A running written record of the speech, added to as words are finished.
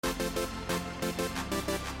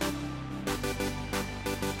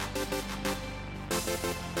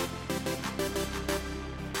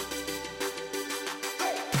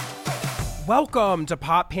Welcome to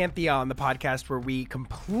Pop Pantheon, the podcast where we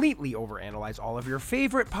completely overanalyze all of your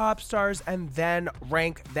favorite pop stars and then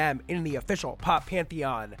rank them in the official Pop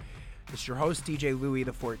Pantheon. This is your host, DJ Louis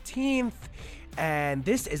the 14th, and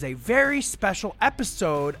this is a very special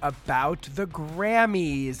episode about the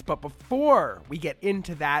Grammys. But before we get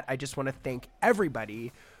into that, I just want to thank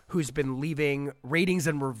everybody who's been leaving ratings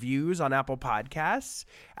and reviews on Apple Podcasts.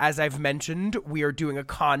 As I've mentioned, we are doing a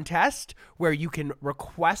contest where you can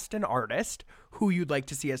request an artist who you'd like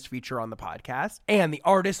to see us feature on the podcast. And the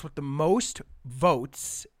artist with the most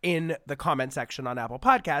votes in the comment section on Apple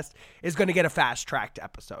Podcasts is going to get a fast-tracked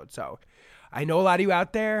episode. So I know a lot of you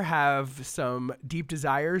out there have some deep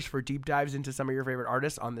desires for deep dives into some of your favorite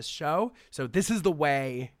artists on this show. So this is the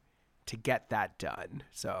way to get that done.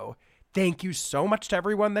 So thank you so much to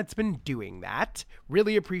everyone that's been doing that.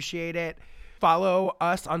 Really appreciate it. Follow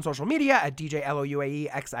us on social media at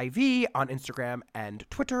DJLOUAEXIV on Instagram and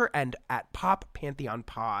Twitter, and at Pop Pantheon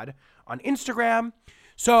Pod on Instagram.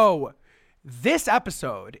 So this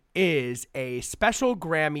episode is a special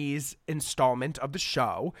Grammys installment of the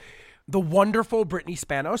show. The wonderful Brittany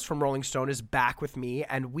Spanos from Rolling Stone is back with me,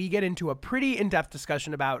 and we get into a pretty in-depth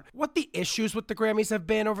discussion about what the issues with the Grammys have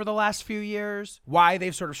been over the last few years, why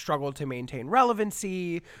they've sort of struggled to maintain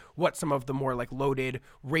relevancy, what some of the more like loaded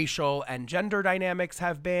racial and gender dynamics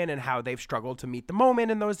have been, and how they've struggled to meet the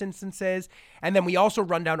moment in those instances. And then we also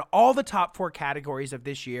run down all the top 4 categories of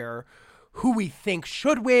this year, who we think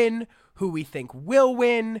should win, who we think will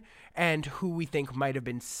win, and who we think might have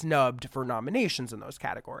been snubbed for nominations in those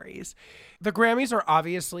categories. The Grammys are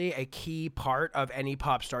obviously a key part of any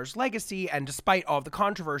pop star's legacy, and despite all of the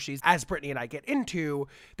controversies, as Brittany and I get into,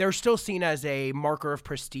 they're still seen as a marker of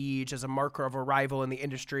prestige, as a marker of arrival in the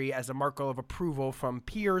industry, as a marker of approval from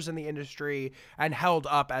peers in the industry, and held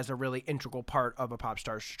up as a really integral part of a pop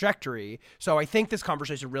star's trajectory. So I think this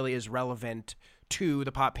conversation really is relevant to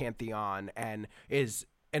the Pop Pantheon and is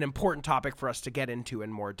an important topic for us to get into in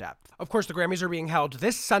more depth. Of course, the Grammys are being held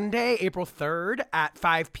this Sunday, April 3rd at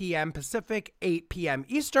 5 p.m. Pacific, 8 p.m.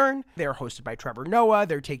 Eastern. They're hosted by Trevor Noah.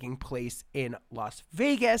 They're taking place in Las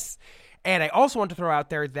Vegas. And I also want to throw out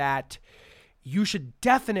there that you should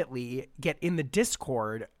definitely get in the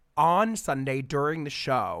Discord on Sunday during the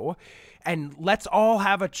show, and let's all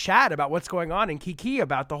have a chat about what's going on and kiki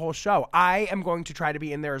about the whole show. I am going to try to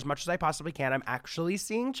be in there as much as I possibly can. I'm actually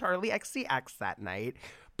seeing Charlie XCX that night,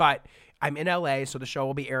 but I'm in LA, so the show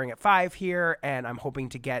will be airing at 5 here, and I'm hoping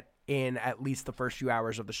to get in at least the first few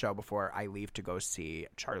hours of the show before I leave to go see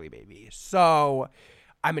Charlie Baby. So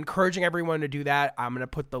I'm encouraging everyone to do that. I'm going to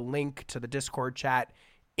put the link to the Discord chat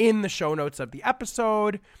in the show notes of the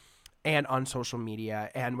episode and on social media.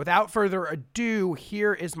 And without further ado,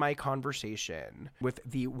 here is my conversation with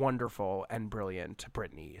the wonderful and brilliant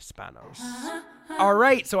Brittany Spanos. All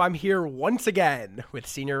right, so I'm here once again with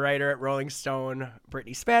senior writer at Rolling Stone,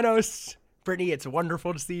 Brittany Spanos. Brittany, it's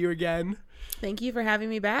wonderful to see you again. Thank you for having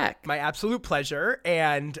me back. My absolute pleasure.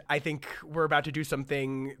 And I think we're about to do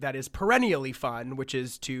something that is perennially fun, which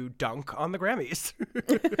is to dunk on the Grammys.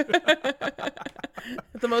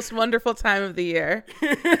 The most wonderful time of the year.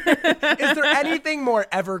 Is there anything more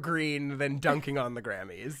evergreen than dunking on the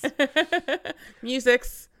Grammys?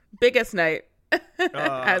 Music's biggest night,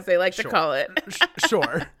 as they like to call it.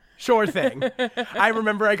 Sure thing. I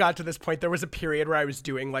remember I got to this point. There was a period where I was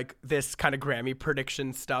doing like this kind of Grammy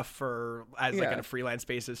prediction stuff as like on a freelance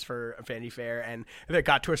basis for Vanity Fair. And it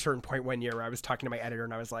got to a certain point one year where I was talking to my editor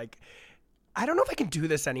and I was like, I don't know if I can do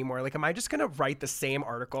this anymore. Like, am I just going to write the same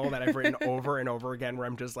article that I've written over and over again where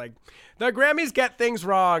I'm just like, the Grammys get things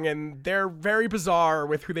wrong and they're very bizarre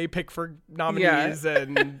with who they pick for nominees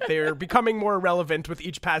and they're becoming more relevant with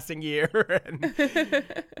each passing year. And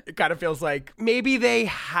it kind of feels like maybe they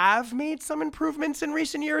have made some improvements in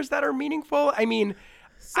recent years that are meaningful. I mean,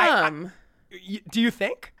 some. Do you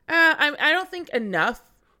think? I don't think enough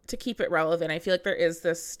to keep it relevant. I feel like there is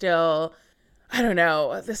this still, I don't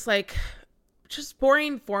know, this like just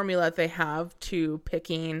boring formula they have to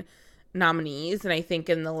picking nominees. And I think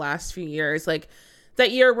in the last few years, like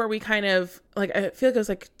that year where we kind of like, I feel like it was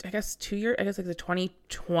like, I guess 2 years, I guess like the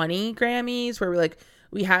 2020 Grammys where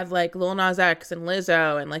we had like Lil Nas X and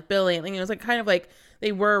Lizzo and like Billie, and it was like kind of like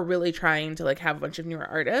they were really trying to like have a bunch of newer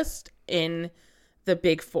artists in the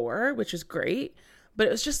big 4, which is great. But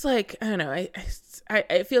it was just like, I don't know,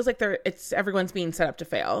 it feels like everyone's being set up to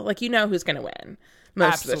fail. Like, you know who's going to win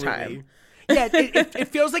most of the time. Yeah, it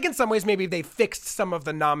feels like in some ways maybe they fixed some of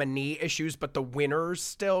the nominee issues, but the winners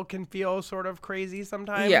still can feel sort of crazy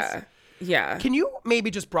sometimes. Yeah. Yeah. Can you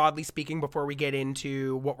maybe just broadly speaking, before we get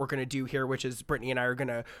into what we're going to do here, which is Brittany and I are going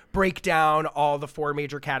to break down all the 4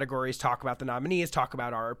 major categories, talk about the nominees, talk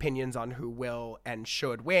about our opinions on who will and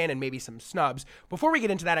should win, and maybe some snubs. Before we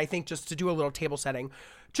get into that, I think just to do a little table setting,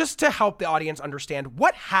 just to help the audience understand,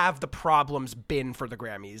 what have the problems been for the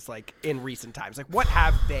Grammys, like, in recent times? Like, what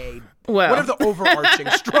have what have the overarching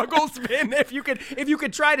struggles been? If you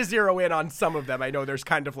could try to zero in on some of them. I know there's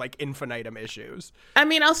kind of like infinitum issues. I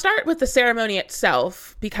mean, I'll start with the ceremony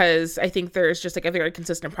itself, because I think there's just like a very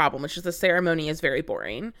consistent problem, which is the ceremony is very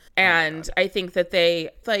boring. And I think that the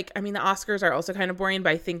Oscars are also kind of boring,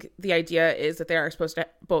 but I think the idea is that they are supposed to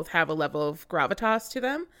both have a level of gravitas to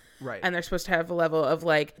them. Right. And they're supposed to have a level of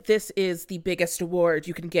like, this is the biggest award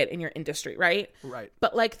you can get in your industry, right? Right.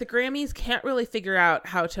 But like the Grammys can't really figure out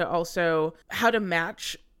how to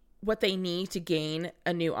match what they need to gain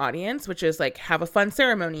a new audience, which is like have a fun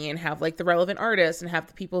ceremony and have like the relevant artists and have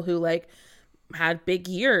the people who like had big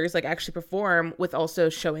years like actually perform, with also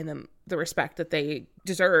showing them the respect that they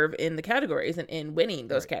deserve in the categories and in winning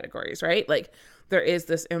those categories, right? Like there is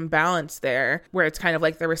this imbalance there where it's kind of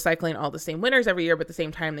like they're recycling all the same winners every year, but at the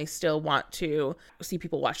same time they still want to see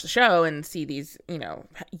people watch the show and see these,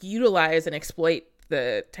 utilize and exploit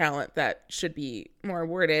the talent that should be more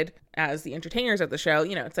awarded as the entertainers of the show.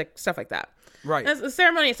 It's like stuff like that. Right. The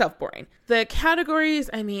ceremony itself, boring. The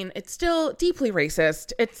categories, I mean, it's still deeply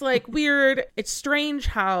racist. It's like weird. It's strange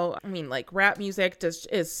how, like rap music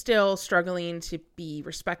is still struggling to be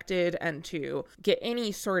respected and to get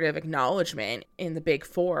any sort of acknowledgement in the big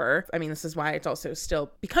 4. I mean, this is why it's also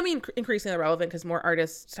still becoming increasingly relevant, because more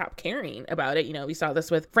artists stop caring about it. We saw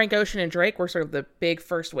this with Frank Ocean and Drake were sort of the big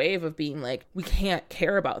first wave of being like, we can't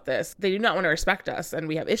care about this. They do not want to respect us, and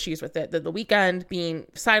we have issues with it. The Weeknd being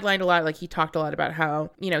sidelined a lot, like he talked a lot about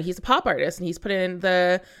how, he's a pop artist and he's put in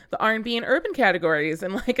the R&B and urban categories,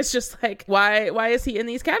 and like it's just like, why is he in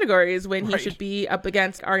these categories when he should be up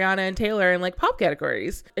against Ariana and Taylor in like pop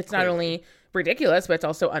categories? It's not only ridiculous, but it's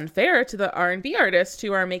also unfair to the R&B artists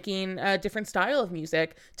who are making a different style of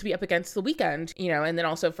music to be up against The Weeknd, and then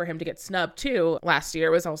also for him to get snubbed too last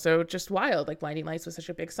year was also just wild. Like Blinding Lights was such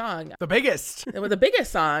a big song. The biggest. It was the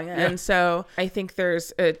biggest song. Yeah. And so I think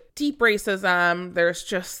there's a deep racism. There's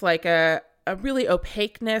just like a really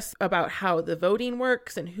opaqueness about how the voting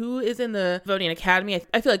works and who is in the voting academy.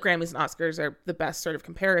 I feel like Grammys and Oscars are the best sort of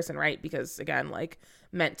comparison, right? Because again, like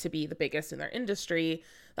meant to be the biggest in their industry.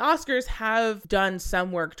 The Oscars have done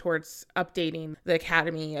some work towards updating the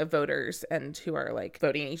Academy of voters and who are like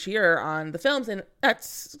voting each year on the films. And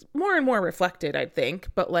that's more and more reflected, I think.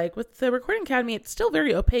 But like with the Recording Academy, it's still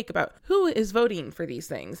very opaque about who is voting for these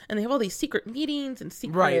things. And they have all these secret meetings and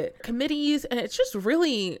secret committees. And it's just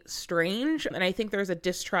really strange. And I think there's a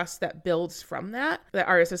distrust that builds from that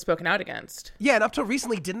artists have spoken out against. Yeah. And up till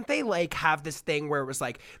recently, didn't they like have this thing where it was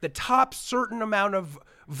like the top certain amount of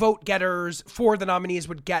vote getters for the nominees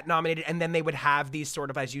would get nominated, and then they would have these sort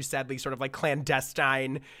of, as you said, these sort of like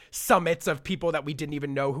clandestine summits of people that we didn't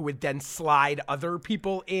even know, who would then slide other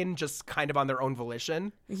people in just kind of on their own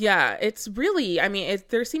volition? Yeah, it's really,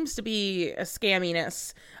 there seems to be a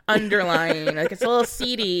scamminess underlying, like it's a little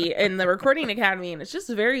seedy in the Recording Academy, and it's just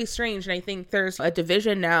very strange. And I think there's a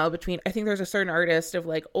division now between, I think there's a certain artist of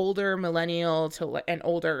like older millennial to and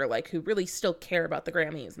older, like who really still care about the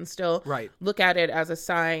Grammys and still look at it as a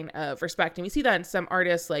sign of respect. And we see that in some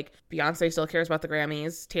artists, like Beyonce still cares about the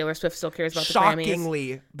Grammys, Taylor Swift still cares about the Grammys.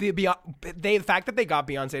 Shockingly, the fact that they got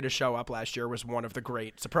Beyonce to show up last year was one of the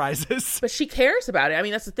great surprises. But she cares about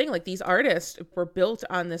it. That's the thing. Like these artists were built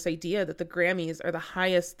on this idea that the Grammys are the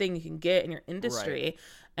highest thing you can get in your industry,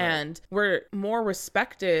 and we're more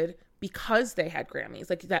respected because they had Grammys.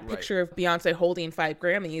 Like that picture of Beyonce holding 5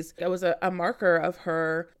 Grammys, that was a marker of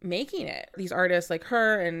her making it. These artists like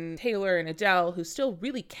her and Taylor and Adele, who still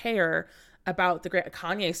really care about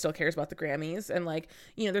Kanye still cares about the Grammys. And like,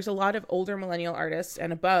 there's a lot of older millennial artists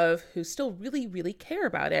and above who still really, really care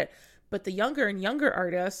about it. But the younger and younger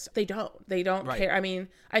artists, they don't care.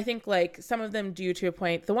 I think like some of them do to a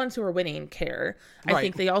point. The ones who are winning care. I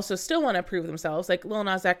think they also still want to prove themselves. Like Lil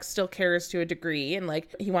Nas X still cares to a degree, and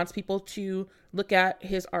like he wants people to look at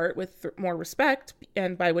his art with more respect.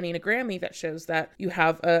 And by winning a Grammy, that shows that you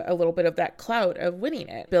have a little bit of that clout of winning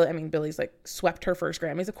it. Billy's like swept her first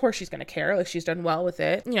Grammys. Of course she's going to care. Like she's done well with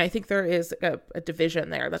it. I think there is a division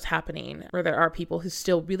there that's happening where there are people who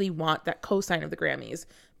still really want that cosign of the Grammys,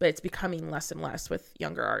 but it's becoming less and less with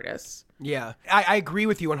younger artists. Yeah, I agree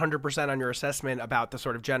with you 100% on your assessment about the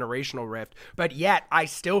sort of generational rift, but yet I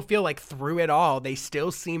still feel like through it all, they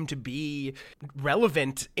still seem to be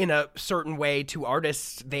relevant in a certain way to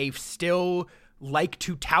artists. They've still like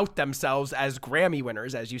to tout themselves as Grammy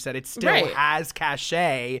winners. As you said, it still has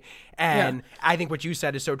cachet. And I think what you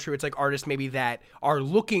said is so true. It's like artists maybe that are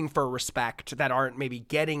looking for respect, that aren't maybe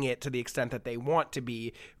getting it to the extent that they want to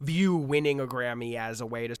be, view winning a Grammy as a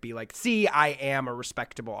way to be like, see, I am a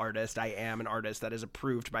respectable artist. I am an artist that is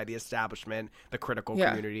approved by the establishment, the critical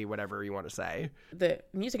community, whatever you want to say. The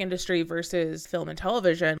music industry versus film and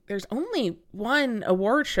television, there's only one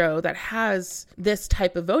award show that has this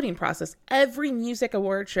type of voting process. Every music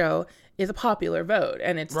award show is a popular vote,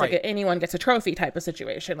 and it's like anyone gets a trophy type of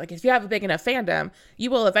situation. Like if you have a big enough fandom,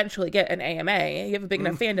 you will eventually get an AMA. You have a big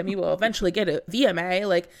enough fandom, you will eventually get a VMA.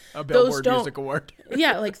 Like a Billboard Music Award.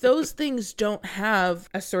 Like those things don't have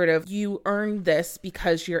a sort of you earned this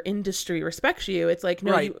because your industry respects you. It's like,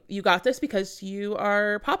 no, you got this because you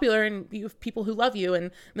are popular and you have people who love you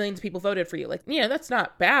and millions of people voted for you. Like, that's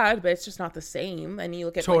not bad, but it's just not the same. And you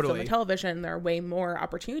look at like film and television, there are way more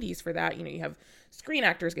opportunities for that. You have Screen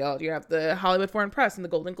Actors Guild, you have the Hollywood Foreign Press and the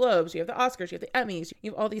Golden Globes, you have the Oscars, you have the Emmys,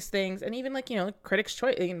 you have all these things, and even like Critics'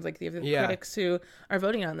 Choice, like you have the critics who are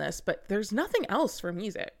voting on this, but there's nothing else for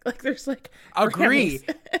music. Like there's like agree.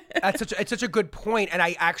 It's such a good point, and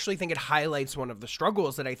I actually think it highlights one of the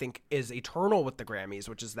struggles that I think is eternal with the Grammys,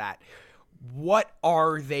 which is that what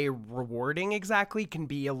are they rewarding exactly can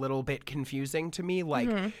be a little bit confusing to me. Like.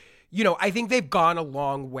 I think they've gone a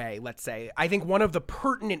long way, let's say. I think one of the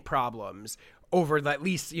pertinent problems over at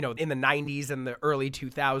least, in the 90s and the early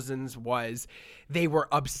 2000s was they were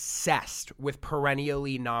obsessed with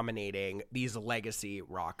perennially nominating these legacy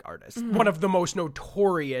rock artists. One of the most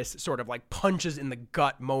notorious sort of like punches in the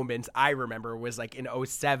gut moments I remember was like in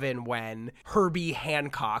 2007 when Herbie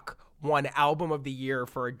Hancock won Album of the Year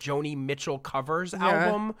for a Joni Mitchell covers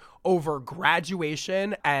album over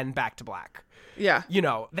Graduation and Back to Black. Yeah.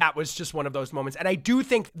 That was just one of those moments. And I do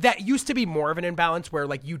think that used to be more of an imbalance where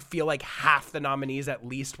like you'd feel like half the nominees at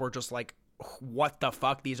least were just like, what the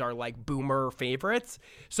fuck? These are like boomer favorites.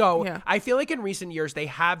 So I feel like in recent years, they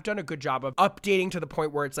have done a good job of updating to the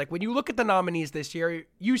point where it's like when you look at the nominees this year,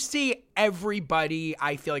 you see everybody,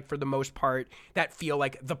 I feel like for the most part, that feel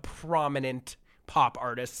like the prominent pop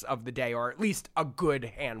artists of the day, or at least a good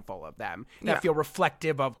handful of them that feel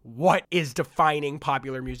reflective of what is defining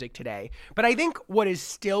popular music today. But I think what is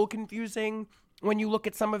still confusing when you look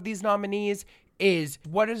at some of these nominees is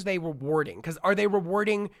what is they rewarding? Because are they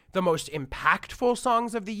rewarding the most impactful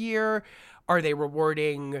songs of the year? Are they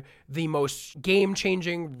rewarding the most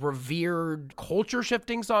game-changing, revered,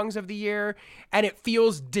 culture-shifting songs of the year? And it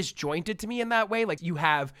feels disjointed to me in that way. Like you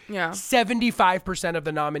have 75% of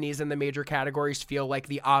the nominees in the major categories feel like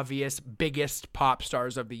the obvious biggest pop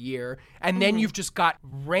stars of the year. And then you've just got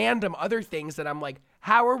random other things that I'm like,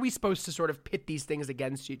 how are we supposed to sort of pit these things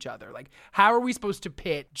against each other? Like, how are we supposed to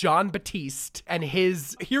pit Jon Batiste and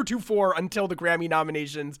his heretofore until the Grammy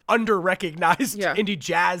nominations under-recognized indie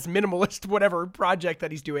jazz minimalist whatever project that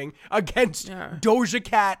he's doing against Doja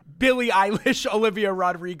Cat, Billie Eilish, Olivia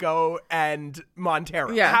Rodrigo, and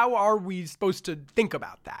Montero? How are we supposed to think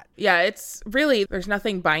about that? Yeah, it's really, there's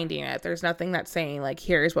nothing binding it. There's nothing that's saying like,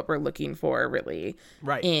 here's what we're looking for really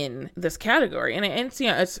in this category. And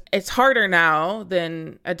it's harder now than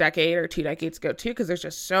a decade or 2 decades ago too, because there's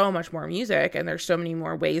just so much more music and there's so many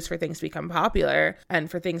more ways for things to become popular and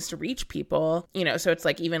for things to reach people, so it's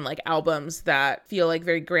like even like albums that feel like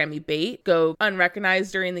very Grammy bait go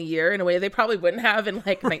unrecognized during the year in a way they probably wouldn't have in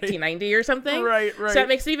like 1990 or something. Right. So that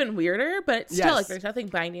makes it even weirder, but still like there's nothing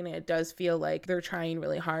binding it. It does feel like they're trying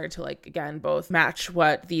really hard to like, again, both match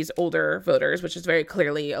what these older voters, which is very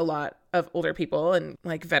clearly a lot of older people and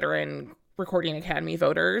like veteran Recording Academy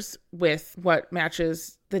voters, with what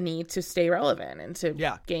matches the need to stay relevant and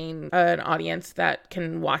to gain an audience that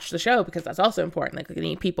can watch the show, because that's also important. Like we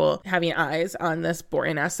need people having eyes on this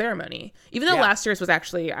boring ass ceremony. Even though last year's was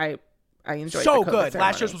actually, I enjoyed so the good.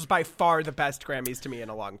 Last year's was by far the best Grammys to me in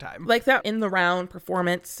a long time. Like that in the round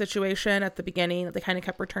performance situation at the beginning that they kind of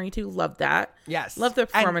kept returning to. Loved that. Yes. Loved the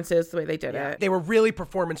performances, the way they did it. They were really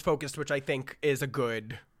performance focused, which I think is a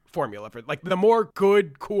good formula for like the more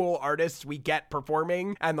good, cool artists we get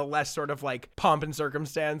performing and the less sort of like pomp and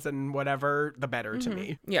circumstance and whatever, the better to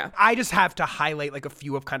me. Yeah. I just have to highlight like a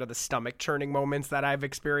few of kind of the stomach churning moments that I've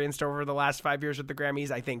experienced over the last 5 years with the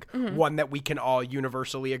Grammys. I think one that we can all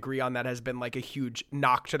universally agree on that has been like a huge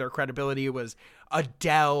knock to their credibility was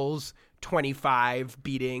Adele's 25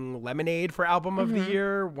 beating Lemonade for Album of the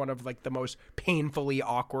Year, one of like the most painfully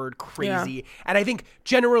awkward, crazy, and I think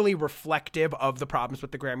generally reflective of the problems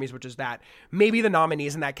with the Grammys, which is that maybe the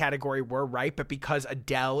nominees in that category were right, but because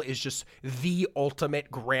Adele is just the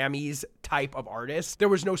ultimate Grammys type of artist. There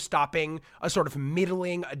was no stopping a sort of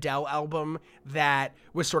middling Adele album that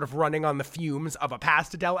was sort of running on the fumes of a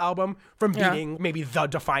past Adele album from being maybe the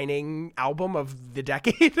defining album of the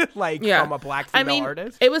decade, from a Black female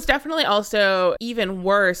artist. It was definitely also even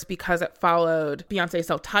worse because it followed Beyonce's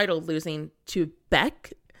self-titled losing to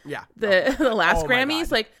Beck. Yeah. The last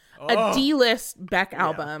Grammys, a D-list Beck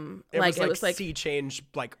album. It was like Sea Change,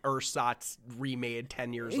 like Ersatz remade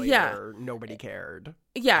 10 years later. Nobody cared.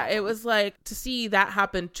 Yeah, it was like to see that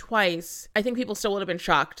happen twice. I think people still would have been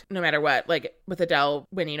shocked no matter what, like with Adele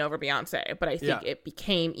winning over Beyonce. But I think it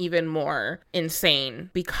became even more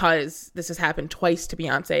insane because this has happened twice to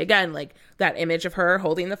Beyonce. Again, like that image of her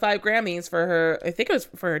holding the 5 Grammys for her, I think it was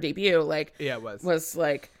for her debut. It was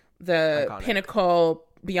like the iconic pinnacle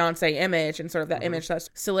Beyonce image, and sort of that Mm-hmm. image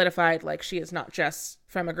that's solidified, like she is not just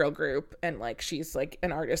from a girl group, and like she's like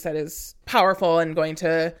an artist that is powerful and going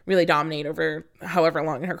to really dominate over however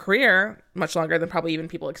long in her career, much longer than probably even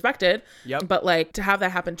people expected. But like to have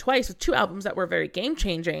that happen twice with 2 albums that were very game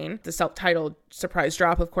changing. The self-titled Surprise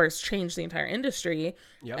Drop, of course, changed the entire industry.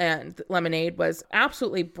 And Lemonade was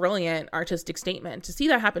absolutely brilliant artistic statement. To see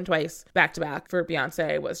that happen twice back to back for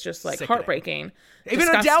Beyonce was just like heartbreaking.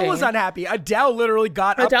 Even Adele was unhappy. Adele literally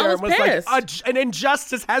got up there and was pissed. like, an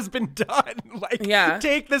injustice has been done.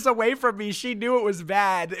 Take this away from me. She knew it was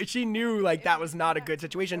bad. She knew that was not a good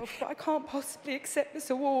situation. I can't possibly accept this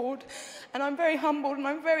award. And I'm very humbled and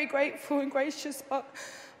I'm very grateful and gracious. But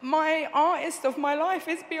my artist of my life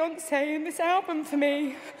is Beyonce, and this album for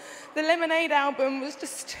me, the Lemonade album, was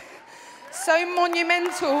just so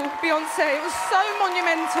monumental, Beyonce. It was so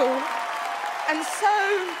monumental and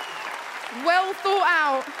so well thought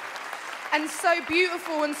out and so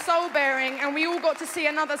beautiful and soul-bearing, and we all got to see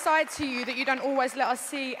another side to you that you don't always let us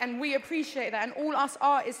see, and we appreciate that. And all us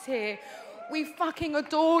artists here, we fucking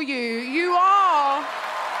adore you. You are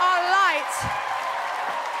our light.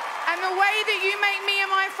 And the way that you make me and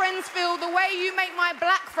my friends feel, the way you make my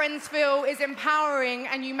Black friends feel is empowering,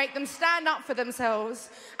 and you make them stand up for themselves.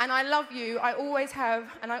 And I love you. I always have,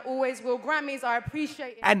 and I always will. Grammys, I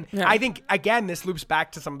appreciate it. And I think, again, this loops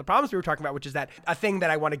back to some of the problems we were talking about, which is that a thing that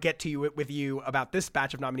I want to get to you with you about this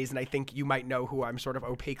batch of nominees, and I think you might know who I'm sort of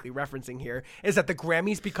opaquely referencing here, is that the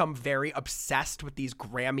Grammys become very obsessed with these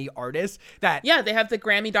Grammy artists that... Yeah, they have the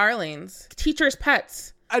Grammy darlings. Teachers'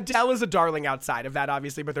 pets. Adele is a darling outside of that,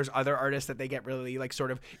 obviously, but there's other artists that they get really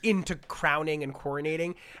sort of into crowning and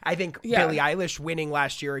coronating. I think Billie Eilish winning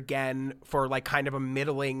last year again for kind of a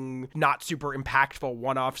middling, not super impactful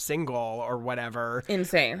one-off single or whatever.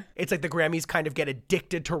 Insane. It's like the Grammys kind of get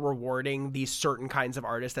addicted to rewarding these certain kinds of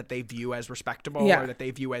artists that they view as respectable or that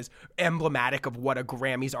they view as emblematic of what a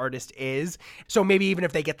Grammys artist is. So maybe even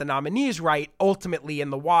if they get the nominees right, ultimately in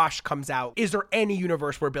the wash comes out, is there any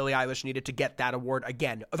universe where Billie Eilish needed to get that award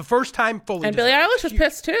again? The first time fully and deserved. Billie Eilish was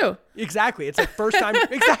pissed too. Exactly. It's like first time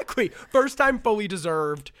first time fully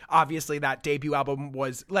deserved. Obviously that debut album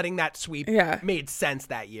was letting that sweep made sense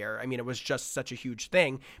that year. I mean, it was just such a huge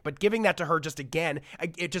thing, but giving that to her just again,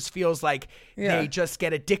 it just feels like they just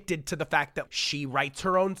get addicted to the fact that she writes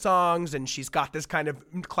her own songs and she's got this kind of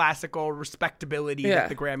classical respectability that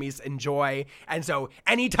the Grammys enjoy. And so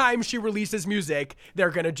anytime she releases music,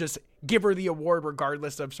 they're going to just give her the award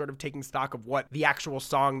regardless of sort of taking stock of what the actual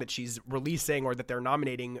song that she's releasing or that they're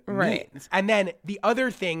nominating means. And then the other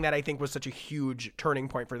thing that I think was such a huge turning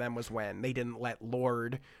point for them was when they didn't let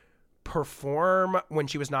Lorde perform when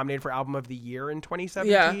she was nominated for Album of the Year in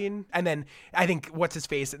 2017. And then I think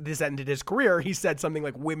what's-his-face, this ended his career. He said something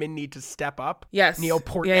like, women need to step up. Yes. Neil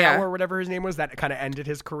Portnow or whatever his name was, that kind of ended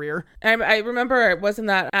his career. I remember, wasn't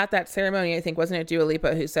that at that ceremony, I think, wasn't it Dua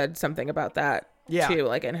Lipa who said something about that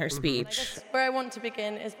too, in her speech? Where I want to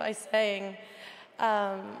begin is by saying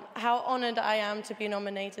how honored I am to be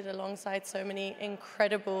nominated alongside so many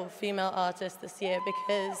incredible female artists this year,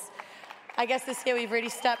 because I guess this year we've really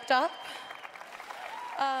stepped up.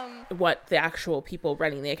 What the actual people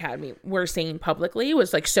running the Academy were saying publicly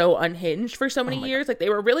was so unhinged for so many years. They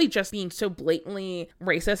were really just being so blatantly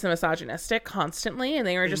racist and misogynistic constantly, and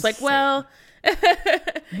they were just well,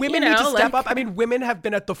 women need to step up. I mean, women have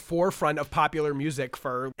been at the forefront of popular music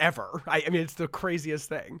forever. I mean, it's the craziest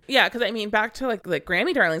thing. Yeah, because I mean, back to the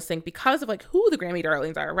Grammy Darlings thing, because of who the Grammy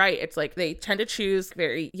Darlings are, right? It's they tend to choose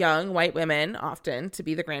very young white women often to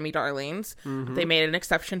be the Grammy Darlings. They made an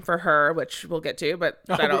exception for her, which we'll get to, but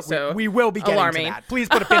that also we will be getting alarming. To that. Please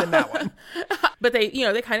put a pin in that one. But they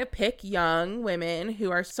kind of pick young women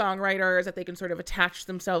who are songwriters that they can sort of attach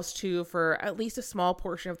themselves to for at least a small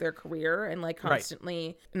portion of their career, and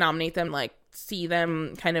constantly nominate them see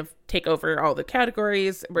them kind of take over all the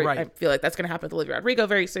categories. Right. I feel like that's going to happen with Olivia Rodrigo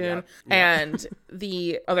very soon. And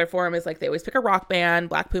the other forum is like they always pick a rock band,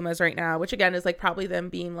 Black Pumas right now, which again is like probably them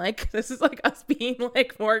being like, this is like us being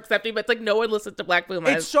like more accepting, but it's like no one listens to Black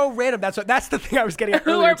Pumas. It's so random. That's the thing I was getting at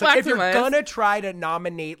Who earlier. are It's like, Black if you're Pumas? gonna try to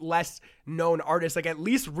nominate less known artists, like at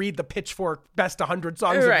least read the Pitchfork Best 100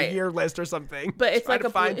 Songs of the Year list or something. But it's try like to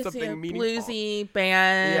a find it's something a meaningful. bluesy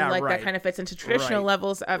band, that kind of fits into traditional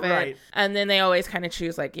levels of it. Right. And then they always kind of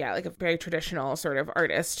choose like a very traditional sort of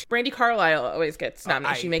artist. Brandi Carlile always gets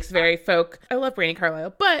nominated. She makes very folk. I love Brandi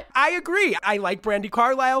Carlile, but I agree. I like Brandi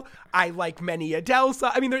Carlile. I like many Adele.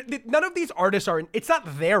 I mean, none of these artists are. It's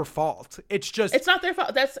not their fault. It's not their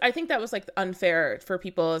fault. I think that was like unfair for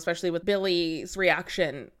people, especially with Billy's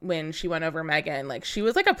reaction when she went over Megan. Like she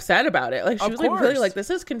was like upset about it. Like she was like really like, this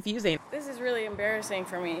is confusing. This is really embarrassing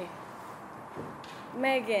for me.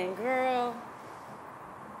 Megan, girl.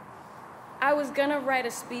 I was gonna write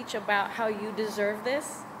a speech about how you deserve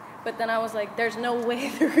this, but then I was like, there's no way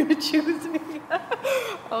they're gonna choose me.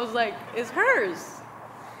 I was like, it's hers.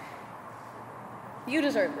 You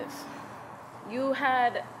deserve this. You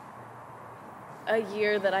had a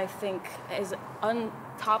year that I think is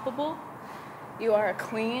untoppable. You are a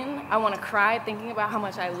queen. I want to cry thinking about how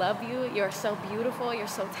much I love you. You're so beautiful. You're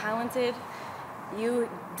so talented. You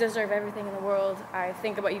deserve everything in the world. I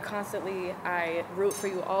think about you constantly. I root for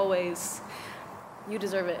you always. You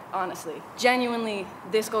deserve it, honestly. Genuinely,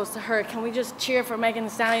 this goes to her. Can we just cheer for Megan Thee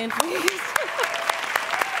Stallion, please?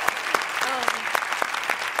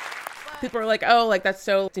 People are like, oh, like that's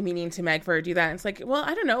so demeaning to Meg for her to do that. And it's like, well,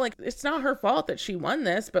 I don't know. Like, it's not her fault that she won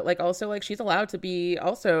this, but like also like she's allowed to be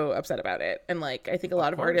also upset about it. And like, I think a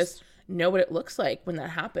lot of artists know what it looks like when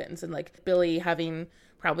that happens. And like Billy having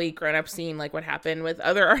probably grown up seeing like what happened with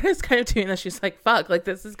other artists kind of doing this. She's like, fuck, like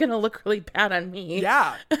this is going to look really bad on me.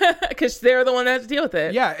 Yeah. Because they're the one that has to deal with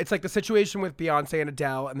it. Yeah. It's like the situation with Beyonce and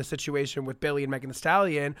Adele and the situation with Billy and Megan Thee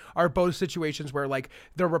Stallion are both situations where like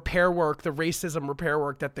the repair work, the racism repair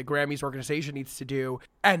work that the Grammys organization needs to do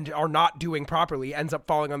and are not doing properly ends up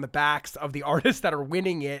falling on the backs of the artists that are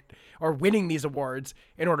winning it or winning these awards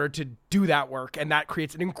in order to do that work. And that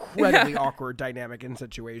creates an incredibly awkward dynamic and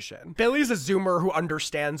situation. Billy's a Zoomer who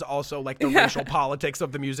understands also like the racial politics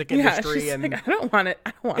of the music industry. She's and like, I don't want it.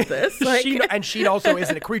 I don't want this. Like, she also is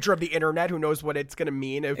a creature of the internet who knows what it's going to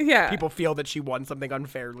mean if people feel that she won something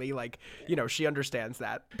unfairly. Like, you know, she understands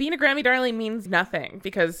that. Being a Grammy darling means nothing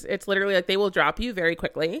because it's literally like they will drop you very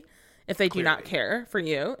quickly if they do not care for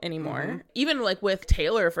you anymore. Mm-hmm. Even like with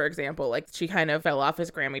Taylor, for example, like she kind of fell off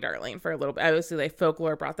as Grammy darling for a little bit. Obviously, like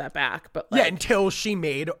folklore brought that back, but like, until she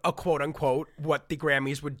made a quote unquote what the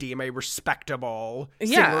Grammys would deem a respectable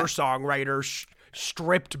singer songwriter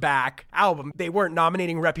stripped back album. They weren't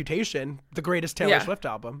nominating Reputation, the greatest Taylor Swift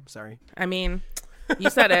album. Sorry. I mean, you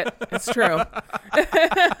said it. It's true.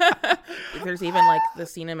 There's even like the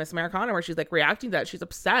scene in Miss Americana where she's like reacting to that. She's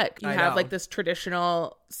upset. You have like this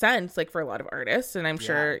traditional sense like for a lot of artists, and I'm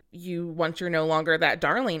sure you, once you're no longer that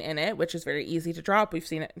darling in it, which is very easy to drop, we've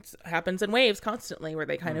seen it happens in waves constantly where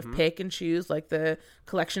they kind of pick and choose like the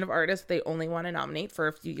collection of artists they only want to nominate for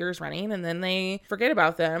a few years running, and then they forget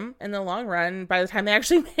about them in the long run by the time they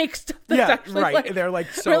actually make stuff that's actually like, they're like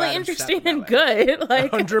so really interesting and good.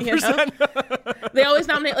 Like 100%. You know? They always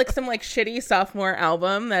nominate like some like shitty sophomore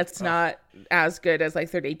album that's not as good as like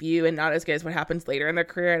their debut and not as good as what happens later in their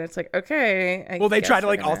career, and it's like, okay, well, they try to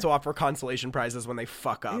like also offer consolation prizes when they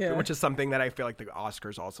fuck up, which is something that I feel like the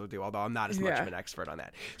Oscars also do, although I'm not as much of an expert on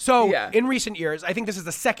that. So in recent years, I think this is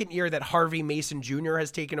the second year that Harvey Mason Jr.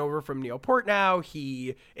 has taken over from Neil Portnow.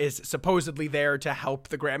 He is supposedly there to help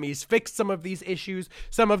the Grammys fix some of these issues.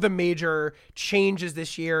 Some of the major changes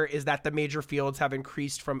this year is that the major fields have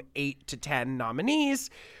increased from 8 to 10 nominees,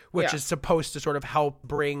 which is supposed to sort of help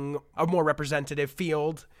bring a more representative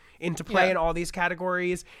field into play in all these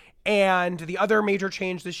categories. And the other major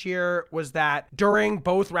change this year was that during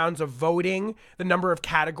both rounds of voting, the number of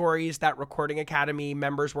categories that Recording Academy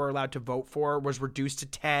members were allowed to vote for was reduced to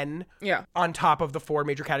 10 on top of the 4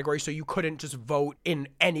 major categories. So you couldn't just vote in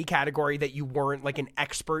any category that you weren't like an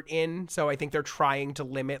expert in. So I think they're trying to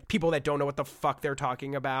limit people that don't know what the fuck they're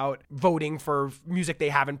talking about voting for music they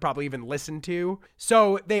haven't probably even listened to.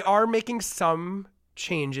 So they are making some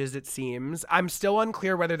changes, it seems. I'm still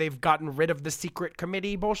unclear whether they've gotten rid of the secret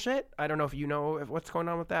committee bullshit. I don't know if you know what's going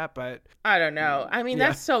on with that, but I don't know. I mean,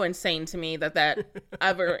 that's so insane to me that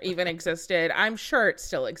ever even existed. I'm sure it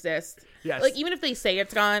still exists. Yes. Like, even if they say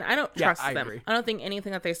it's gone, I don't trust them. Agree. I don't think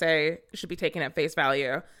anything that they say should be taken at face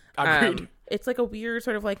value. Agreed. It's like a weird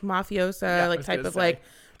sort of like mafiosa like type of like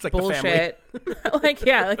like bullshit. Like,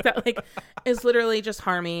 yeah, like that, like is literally just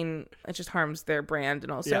harming. It just harms their brand,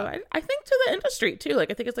 and also I think to the industry too.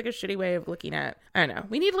 Like, I think it's like a shitty way of looking at. I don't know.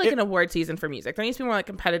 We need like an award season for music. There needs to be more like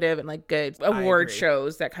competitive and like good award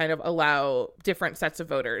shows that kind of allow different sets of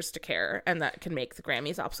voters to care, and that can make the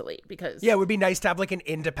Grammys obsolete. Because it would be nice to have like an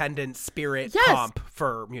independent spirit comp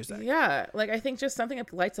for music. Yeah, like I think just something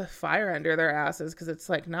that lights a fire under their asses because it's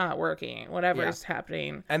like not working. Whatever is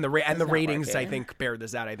happening, and the ratings I think bear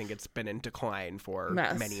this out. I think it's been in decline for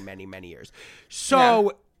many years.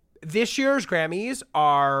 So this year's Grammys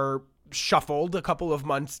are shuffled a couple of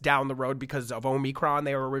months down the road because of Omicron.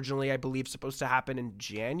 They were originally, I believe, supposed to happen in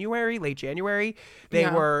late January. They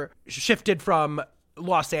were shifted from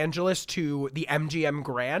Los Angeles to the MGM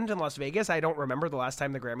Grand in Las Vegas. I don't remember the last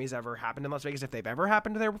time the Grammys ever happened in Las Vegas, if they've ever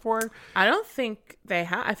happened there before. I don't think they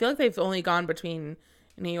have. I feel like they've only gone between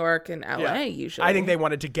New York and LA usually. I think they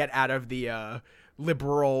wanted to get out of the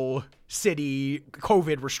liberal city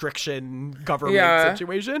COVID restriction government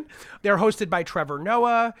situation. They're hosted by Trevor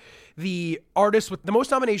Noah. The artist with the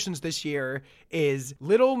most nominations this year is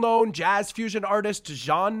little known jazz fusion artist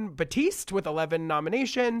Jean-Baptiste with 11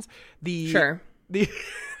 nominations. The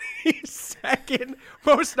second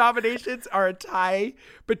most nominations are a tie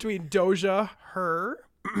between Doja Her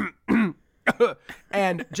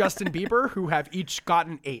and Justin Bieber, who have each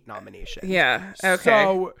gotten 8 nominations. Yeah. Okay.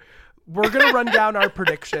 So we're going to run down our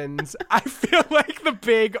predictions. I feel like the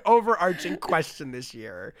big overarching question this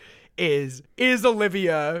year is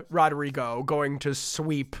Olivia Rodrigo going to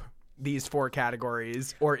sweep these 4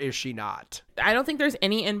 categories, or is she not? I don't think there's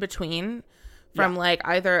any in between from like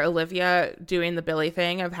either Olivia doing the Billie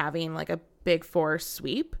thing of having like a big 4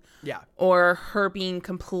 sweep. Yeah. Or her being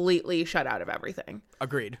completely shut out of everything.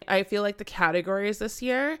 Agreed. I feel like the categories this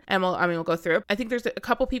year, and we'll go through it. I think there's a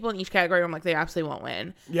couple people in each category where I'm like, they absolutely won't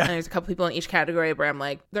win. Yeah. And there's a couple people in each category where I'm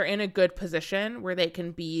like, they're in a good position where they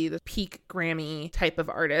can be the peak Grammy type of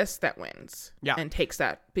artist that wins. Yeah. And takes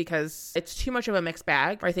that, because it's too much of a mixed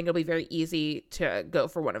bag. I think it'll be very easy to go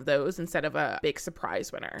for one of those instead of a big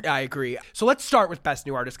surprise winner. I agree. So let's start with Best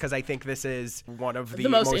New Artist, because I think this is one of the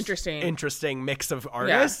most interesting mix of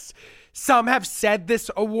artists. Yeah. Some have said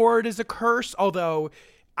this award is a curse, although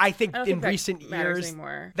I think in recent years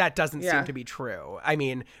that doesn't seem to be true. I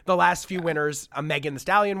mean, the last few winners, Megan Thee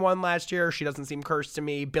Stallion won last year. She doesn't seem cursed to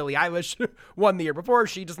me. Billie Eilish won the year before.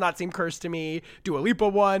 She does not seem cursed to me. Dua Lipa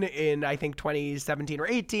won in, I think, 2017 or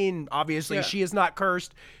 18. Obviously, she is not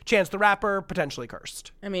cursed. Chance the Rapper, potentially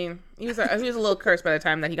cursed. I mean, he was a little cursed by the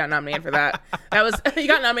time that he got nominated for that. He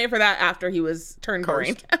got nominated for that after he was turned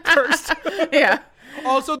green. Cursed. Yeah.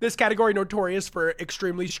 Also, this category notorious for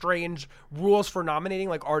extremely strange rules for nominating,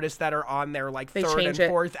 like artists that are on their like third and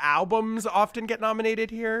fourth albums often get nominated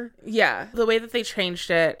here. Yeah. The way that they changed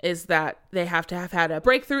it is that they have to have had a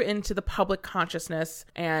breakthrough into the public consciousness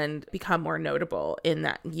and become more notable in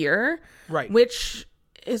that year. Right. Which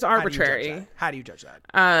is arbitrary. How do you judge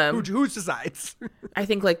that? Who decides? I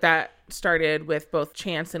think like that started with both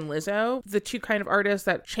Chance and Lizzo. The two kind of artists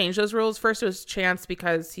that changed those rules. First was Chance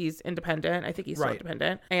because he's independent. I think he's still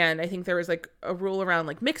independent. And I think there was like a rule around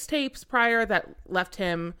like mixtapes prior that left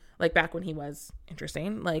him, like back when he was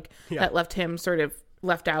interesting, that left him sort of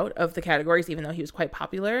left out of the categories, even though he was quite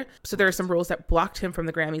popular. So there are some rules that blocked him from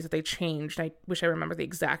the Grammys that they changed. I wish I remember the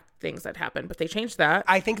exact things that happened, but they changed that.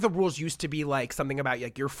 I think the rules used to be like something about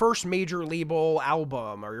like your first major label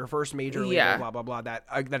album or your first major label, blah, blah, blah, that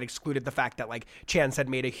excluded the fact that like Chance had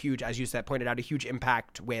made a huge, as you said, pointed out, a huge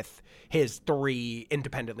impact with his 3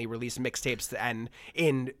 independently released mixtapes. And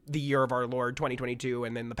in the year of our Lord 2022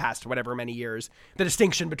 and then the past whatever many years, the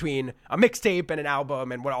distinction between a mixtape and an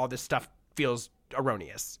album and what all this stuff feels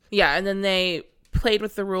erroneous. Yeah, and then they played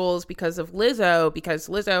with the rules because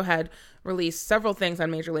Lizzo had released several things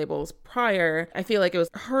on major labels prior. I feel like it was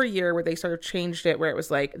her year where they sort of changed it, where it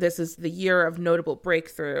was like, this is the year of notable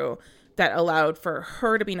breakthrough that allowed for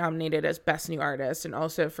her to be nominated as Best New Artist and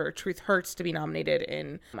also for Truth Hurts to be nominated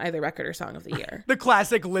in either Record or Song of the Year. The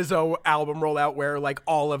classic Lizzo album rollout where like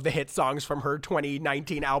all of the hit songs from her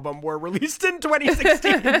 2019 album were released in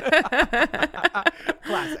 2016.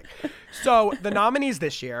 Classic. So the nominees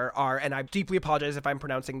this year are, and I deeply apologize if I'm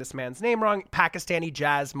pronouncing this man's name wrong, Pakistani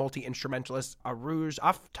jazz multi-instrumentalist Arooj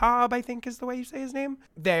Aftab, I think is the way you say his name.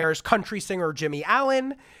 There's country singer Jimmy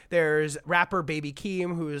Allen. There's rapper Baby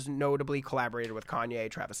Keem, who has notably collaborated with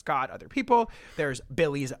Kanye, Travis Scott, other people. There's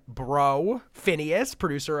Billie's bro, Phineas,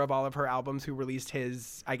 producer of all of her albums, who released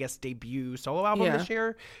his, I guess, debut solo album this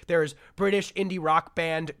year. There's British indie rock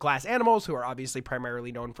band Glass Animals, who are obviously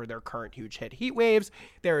primarily known for their current huge hit Heat Waves.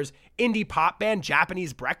 There's indie pop band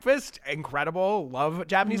Japanese Breakfast. Incredible. Love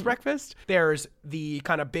Japanese Breakfast. There's the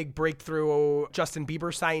kind of big breakthrough Justin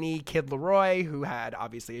Bieber signee Kid Laroi, who had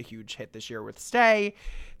obviously a huge hit this year with Stay.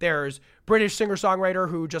 There's British singer-songwriter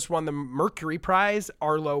who just won the Mercury Prize,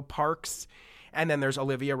 Arlo Parks. And then there's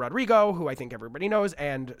Olivia Rodrigo, who I think everybody knows,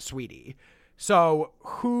 and Sweetie. So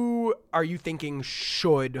who are you thinking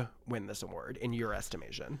should win this award in your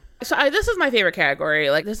estimation? So this is my favorite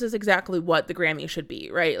category. Like, this is exactly what the Grammy should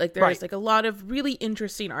be, right? Like, there's like a lot of really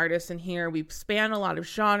interesting artists in here. We span a lot of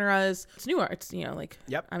genres. It's new arts, you know, like,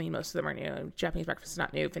 yep. I mean, most of them are new. Japanese Breakfast is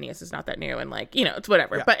not new. Phineas is not that new. And like, you know, it's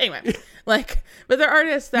whatever. Yeah. But anyway, like, but they're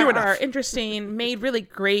artists that are interesting, made really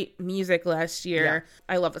great music last year.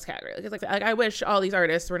 Yeah. I love this category. Like, it's like I wish all these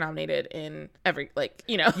artists were nominated in every, like,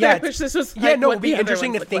 you know, I wish this was like, it would be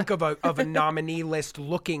interesting to think of a nominee list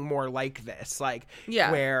looking more like this, like,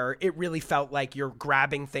 where it really felt like you're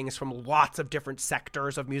grabbing things from lots of different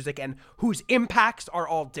sectors of music and whose impacts are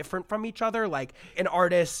all different from each other. Like, an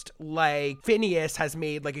artist like Phineas has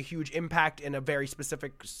made like a huge impact in a very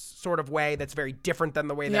specific sort of way that's very different than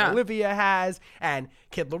the way that Olivia has, and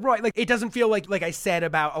Kid Laroi. Like, it doesn't feel like I said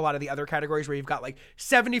about a lot of the other categories where you've got like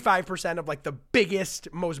 75% of like the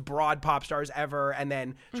biggest, most broad pop stars ever, and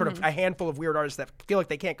then sort of a handful of weird artists that feel like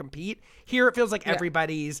they can't compete. Here it feels like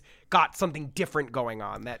everybody's got something different going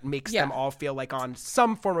on that makes them all feel like on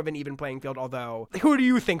some form of an even playing field. Although, who do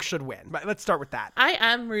you think should win? But let's start with that. I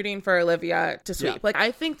am rooting for Olivia to sweep. Yeah. Like,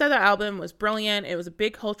 I think that the album was brilliant. It was a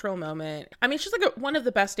big cultural moment. I mean, it's just like one of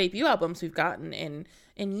the best debut albums we've gotten in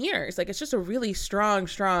years. Like, it's just a really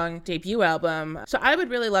strong debut album. So I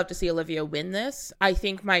would really love to see Olivia win this. I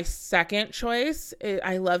think my second choice,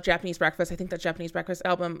 I love Japanese Breakfast. I think that Japanese Breakfast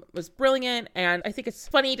album was brilliant, and I think it's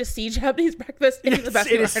funny to see Japanese Breakfast in the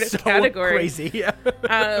best new artist category. Crazy, yeah.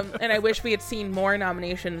 And I wish we had seen more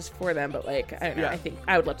nominations for them, but like, I don't know. I think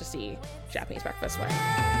I would love to see Japanese Breakfast win.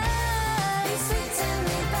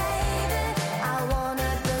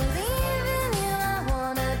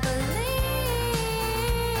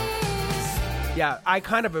 Yeah, I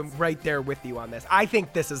kind of am right there with you on this. I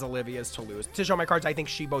think this is Olivia's to lose. To show my cards, I think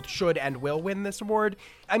she both should and will win this award.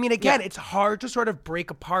 I mean, again, it's hard to sort of break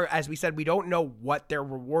apart. As we said, we don't know what they're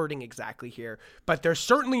rewarding exactly here, but there's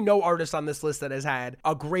certainly no artist on this list that has had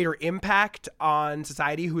a greater impact on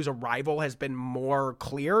society, whose arrival has been more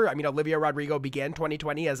clear. I mean, Olivia Rodrigo began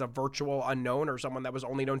 2020 as a virtual unknown, or someone that was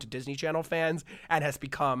only known to Disney Channel fans, and has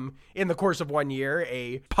become, in the course of 1 year,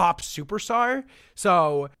 a pop superstar.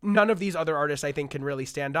 So none of these other artists, I think, can really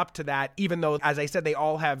stand up to that, even though, as I said, they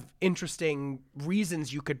all have interesting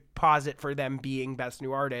reasons you could posit for them being best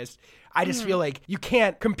new artist. I just feel like you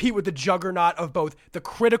can't compete with the juggernaut of both the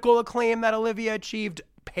critical acclaim that Olivia achieved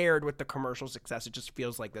paired with the commercial success. It just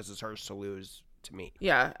feels like this is hers to lose to me.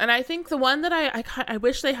 Yeah, and I think the one that I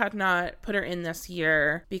wish they had not put her in this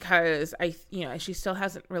year, because she still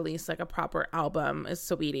hasn't released like a proper album, is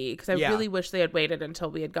Sweetie, because I really wish they had waited until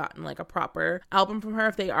we had gotten like a proper album from her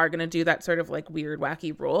if they are going to do that sort of like weird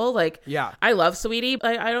wacky role. Like, I love Sweetie,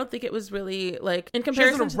 but I don't think it was really like in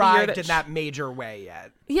comparison to the year that in that major way yet.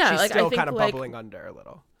 Yeah, she's like, still I think, kind of bubbling under a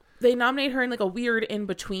little. They nominate her in like a weird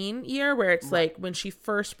in-between year where it's like when she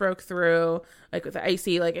first broke through, like with the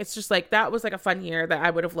Icy, like it's just like that was like a fun year that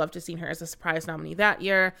I would have loved to seen her as a surprise nominee that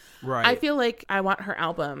year. Right. I feel like I want her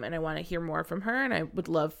album and I want to hear more from her, and I would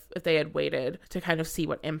love if they had waited to kind of see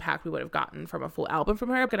what impact we would have gotten from a full album from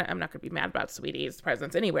her. I'm not going to be mad about Sweetie's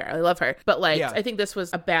presence anywhere. I love her. But like, I think this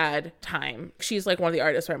was a bad time. She's like one of the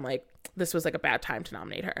artists where I'm like, this was like a bad time to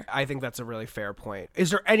nominate her. I think that's a really fair point. Is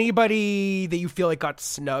there anybody that you feel like got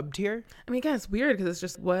snubbed here? I mean, again, it's weird because it's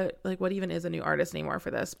just what even is a new artist anymore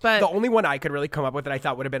for this? But the only one I could really come up with that I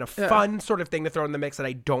thought would have been a fun sort of thing to throw in the mix that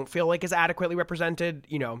I don't feel like is adequately represented,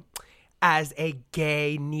 as a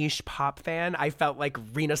gay niche pop fan, I felt like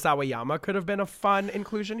Rina Sawayama could have been a fun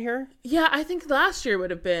inclusion here. Yeah, I think last year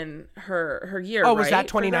would have been her year. Oh, was that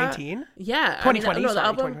 2019? Yeah. 2020, the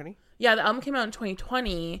album, 2020. Yeah, the album came out in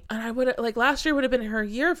 2020, and I would have, like, last year would have been her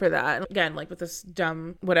year for that. And again, like, with this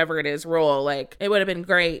dumb, whatever it is, role, like, it would have been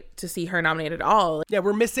great to see her nominated at all. Yeah,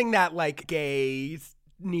 we're missing that, like, gay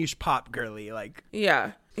niche pop girly, like.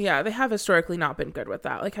 Yeah, they have historically not been good with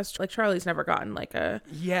that. Like, Charlie's never gotten like a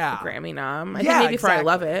Grammy nom. I think maybe for I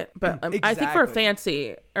Love It, but I think for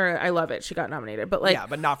Fancy or I Love It, she got nominated. But like,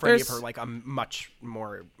 but not for any of her. Like, much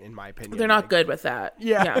more, in my opinion. They're not good with that.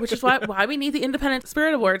 Yeah, which is why we need the Independent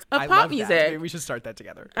Spirit Awards of pop music. We should start that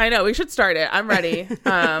together. I know we should start it. I'm ready.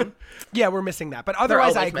 Yeah, we're missing that, but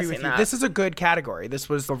otherwise, I agree with you. This is a good category. This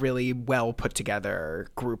was a really well put together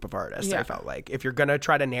group of artists. I felt like if you're gonna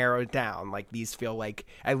try to narrow it down, like these feel like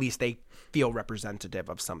at least they feel representative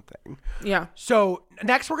of something. Yeah. So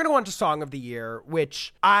next we're going to go on to Song of the Year,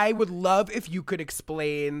 which I would love if you could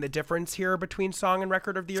explain the difference here between Song and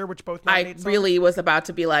Record of the Year, which both nominate songs. Really was about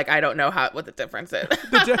to be like, I don't know what the difference is.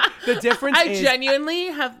 The difference I genuinely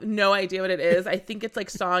have no idea what it is. I think it's like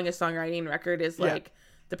song is songwriting, record is like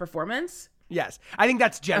the performance. Yes. I think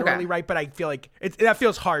that's generally right, but I feel like that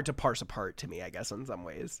feels hard to parse apart to me, I guess, in some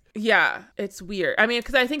ways. Yeah, it's weird. I mean,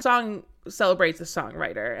 because I think song celebrates the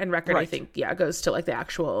songwriter, and record, I think, goes to like the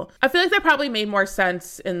actual. I feel like that probably made more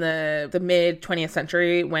sense in the mid 20th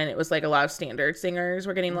century when it was like a lot of standard singers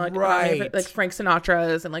were getting like Frank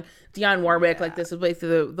Sinatra's and like Dionne Warwick. Like this was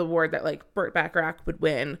basically the award that like Burt Bacharach would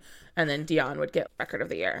win, and then Dionne would get Record of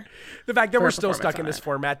the Year. The fact that we're still stuck in this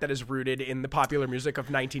format that is rooted in the popular music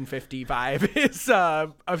of 1955 is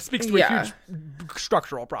speaks to a huge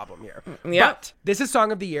structural problem here. Yep. But this is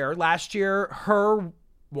Song of the Year. Last year, Her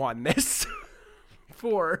won this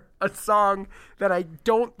for a song that I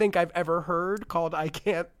don't think I've ever heard called I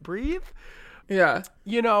Can't Breathe. Yeah.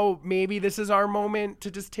 You know, maybe this is our moment to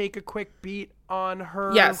just take a quick beat on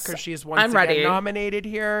Her. Yes. Because she's once again nominated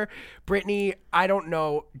here. Brittany, I don't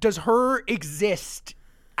know. Does Her exist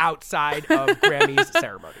outside of Grammys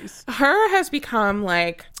ceremonies? Her has become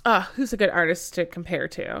like, who's a good artist to compare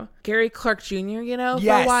to? Gary Clark Jr., you know, for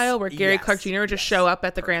a while, where Gary Clark Jr. would just show up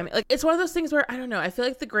at the Grammy. Like, it's one of those things where, I don't know, I feel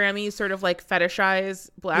like the Grammys sort of like fetishize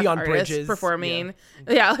Black artists performing.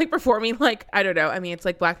 Yeah, like performing like, I don't know. I mean, it's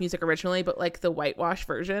like Black music originally, but like the whitewash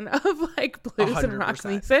version of like blues 100%. And rock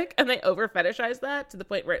music. And they over fetishize that to the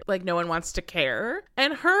point where like no one wants to care.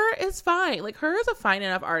 And Her is fine. Like, Her is a fine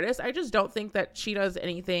enough artist. I just don't think that she does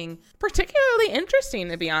anything particularly interesting,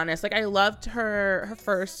 to be honest. Like, I loved her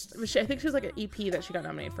first, I think she was like an EP that she got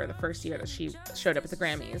nominated for the first year that she showed up at the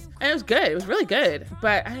Grammys, and it was good. It was really good.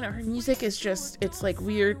 But I don't know, her music is just, it's like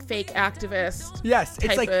weird fake activist type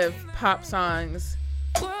it's like of pop songs.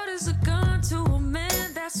 What is a gun to a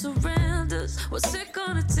man that surrenders? What's it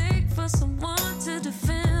gonna take for someone to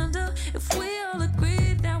defend her? If we all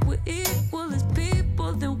agree that we're equal as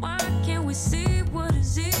people, then why can't we see what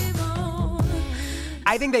is evil?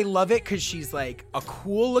 I think they love it because she's like a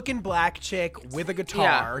cool looking Black chick with a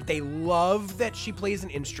guitar. Yeah. They love that she plays an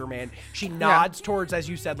instrument. She nods towards, as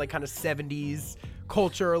you said, like kind of 70s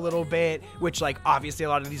culture a little bit, which like obviously a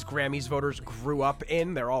lot of these Grammys voters grew up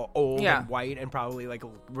in. They're all old and white and probably like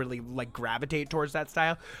really like gravitate towards that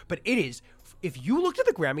style. But it is, if you looked at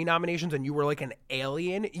the Grammy nominations and you were like an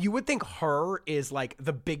alien, you would think Her is like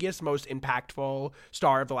the biggest, most impactful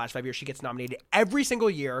star of the last 5 years. She gets nominated every single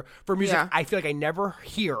year for music I feel like I never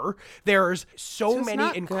hear. There's so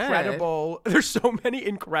many incredible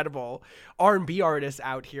R&B artists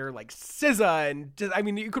out here like SZA and just, I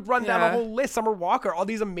mean, you could run down a whole list. Summer Walker, all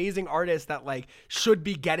these amazing artists that like should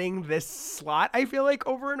be getting this slot, I feel like,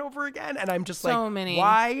 over and over again. And I'm just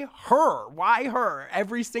why her? Why her?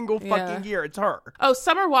 Every single fucking year. It's Her. Oh,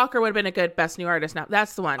 Summer Walker would have been a good Best New Artist now.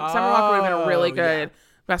 That's the one. Summer Walker would have been a really good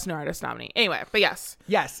Best New Artist nominee. Anyway, but yes.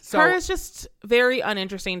 So Her is just very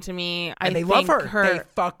uninteresting to me. And they love her. They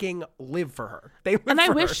fucking live for her. They live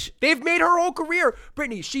for her. They've made her whole career.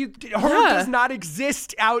 Brittany, Her does not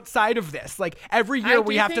exist outside of this. Like, every year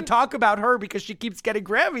we have to talk about her because she keeps getting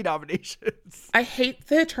Grammy nominations. I hate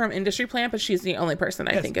the term industry plant, but she's the only person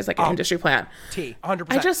I think is like an industry plant.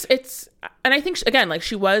 100%. And I think, again, like,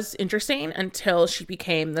 she was interesting until she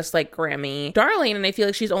became this, like, Grammy darling, and I feel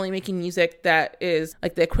like she's only making music that is,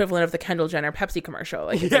 like, the equivalent of the Kendall Jenner Pepsi commercial.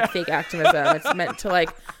 Like, it's like fake activism. It's meant to,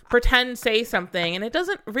 like, pretend say something, and it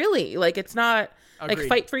doesn't really. Like, it's not, like,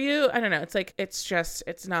 fight for you. I don't know. It's, like,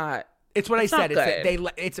 it's not... It's what I said.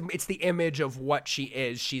 It's the image of what she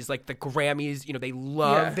is. She's like the Grammys. You know, they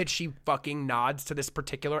love that she fucking nods to this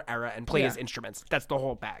particular era and plays instruments. That's the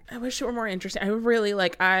whole bag. I wish it were more interesting. I would really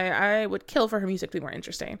I would kill for her music to be more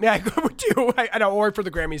interesting. Yeah, I would too. I know, or for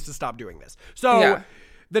the Grammys to stop doing this. So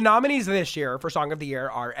the nominees this year for Song of the Year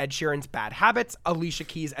are Ed Sheeran's Bad Habits, Alicia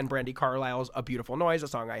Keys and Brandi Carlile's A Beautiful Noise, a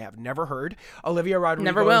song I have never heard, Olivia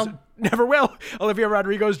Rodrigo's Never will. Olivia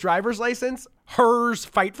Rodrigo's Driver's License, Her's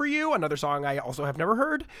Fight for You, another song I also have never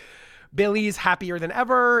heard, Billy's Happier Than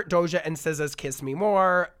Ever, Doja and SZA's Kiss Me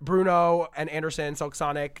More, Bruno and Anderson Silk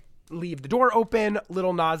Sonic Leave the Door Open,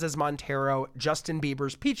 Lil Nas's Montero, Justin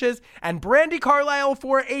Bieber's Peaches, and Brandi Carlile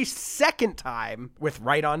for a second time with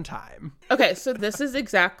Right on Time. Okay, so this is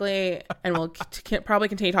exactly, and we'll probably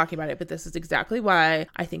continue talking about it, but this is exactly why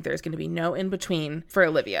I think there's going to be no in-between for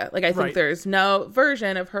Olivia. Like, I think there's no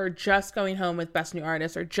version of her just going home with Best New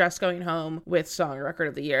Artist or just going home with Song or Record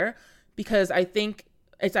of the Year, because I think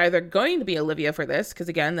it's either going to be Olivia for this, because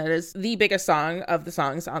again, that is the biggest song of the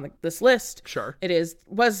songs on this list. Sure.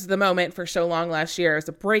 Was the moment for so long last year. It's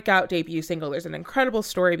a breakout debut single. There's an incredible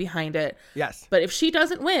story behind it. Yes. But if she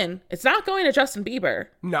doesn't win, it's not going to Justin Bieber.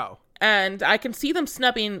 No. And I can see them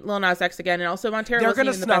snubbing Lil Nas X again, and also Montero. They're going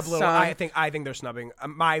to snub Lil. I think they're snubbing.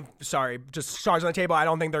 Just stars on the table. I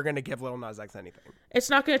don't think they're going to give Lil Nas X anything. It's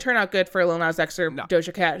not going to turn out good for Lil Nas X or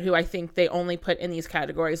Doja Cat, who I think they only put in these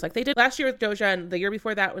categories like they did last year with Doja and the year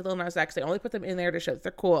before that with Lil Nas X. They only put them in there to show that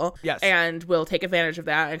they're cool. Yes. And will take advantage of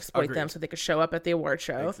that and exploit them so they could show up at the award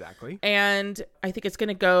show. Exactly. And I think it's going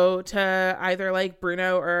to go to either like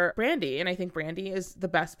Bruno or Brandy. And I think Brandy is the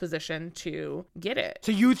best position to get it.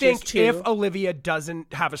 So you think if Olivia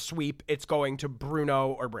doesn't have a sweep, it's going to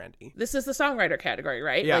Bruno or Brandy? This is the songwriter category,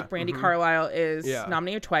 right? Yeah. Like Brandy Carlisle is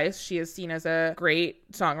nominated twice. She is seen as a great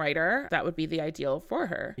songwriter. That would be the ideal for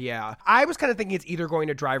her. Yeah. I was kind of thinking it's either going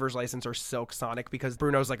to Driver's License or Silk Sonic, because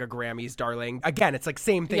Bruno's like a Grammys darling. Again, it's like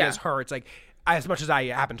same thing as her. It's like, as much as I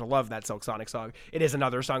happen to love that Silk Sonic song, it is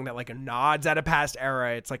another song that like nods at a past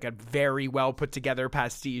era. It's like a very well put together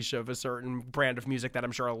pastiche of a certain brand of music that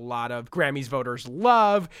I'm sure a lot of Grammys voters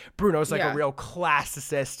love. Bruno's like a real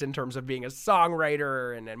classicist in terms of being a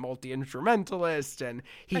songwriter and a multi-instrumentalist, and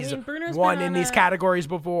he's won in these categories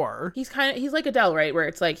before. He's like Adele, right? Where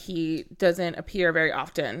it's like he doesn't appear very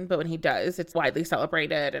often, but when he does, it's widely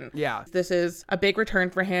celebrated. And this is a big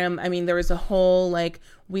return for him. I mean, there was a whole like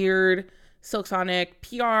weird Silk Sonic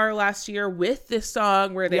PR last year with this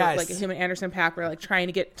song where they like him and Anderson .Paak were like trying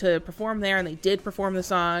to get to perform there, and they did perform the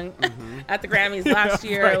song at the Grammys last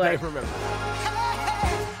year. Right, like I remember.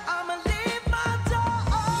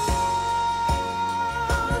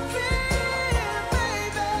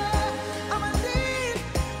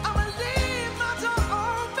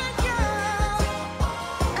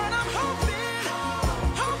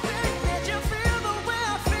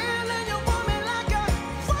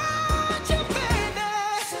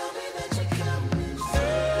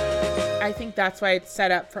 I think that's why it's set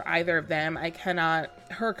up for either of them.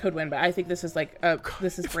 Her could win, but I think this is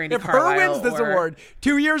this is Brandy Carlisle. If her wins this award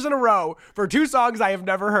 2 years in a row for two songs I have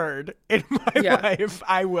never heard in my life,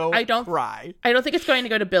 I will cry. I don't think it's going to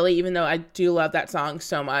go to Billie, even though I do love that song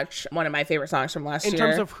so much. One of my favorite songs from last year. In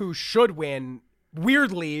terms of who should win,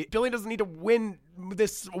 weirdly, Billie doesn't need to win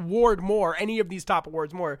this award more, any of these top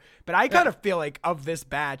awards more, but I kind of feel like of this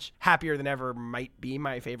batch, Happier Than Ever might be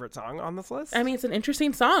my favorite song on this list. I mean, it's an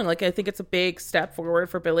interesting song. Like, I think it's a big step forward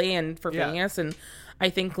for Billie and for Phineas, and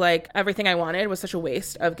I think like Everything I Wanted was such a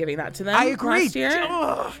waste of giving that to them. I agree. Last year.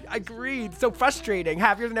 I agreed. So frustrating.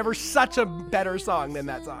 Happier Than Ever, such a better song than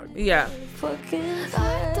that song. Yeah.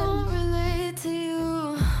 I don't relate to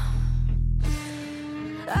you.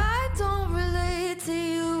 I don't relate to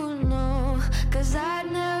you, no. 'Cause I'd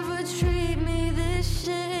never treat me this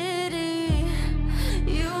shitty.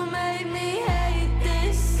 You made me hate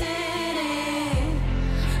this city.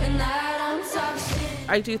 And I don't talk shit.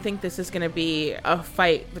 I do think this is going to be a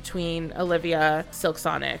fight between Olivia, Silk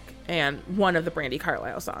Sonic, and one of the Brandy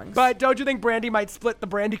Carlisle songs. But don't you think Brandy might split the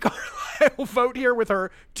Brandy Carlisle vote here with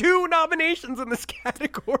her 2 nominations in this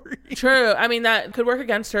category? True. I mean, that could work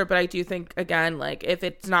against her, but I do think, again, like, if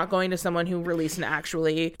it's not going to someone who released an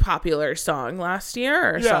actually popular song last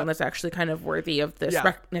year, or a song that's actually kind of worthy of this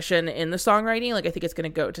recognition in the songwriting, like, I think it's going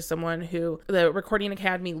to go to someone who the Recording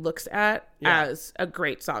Academy looks at as a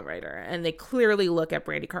great songwriter, and they clearly look at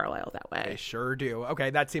Brandy Carlisle that way. They sure do.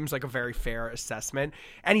 Okay, that seems like a very fair assessment.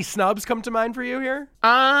 Any snubs come to mind for you here?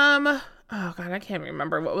 Oh God, I can't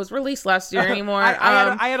remember what was released last year anymore.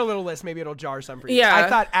 I had a little list. Maybe it'll jar some for you. Yeah. I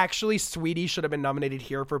thought actually Sweetie should have been nominated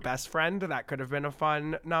here for Best Friend. That could have been a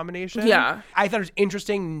fun nomination. Yeah. I thought it was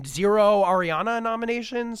interesting. 0 Ariana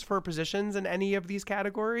nominations for positions in any of these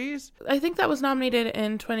categories. I think that was nominated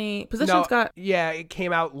in 20 positions. It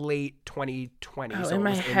came out late 2020. Oh, so in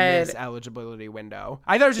my it was head. in this eligibility window.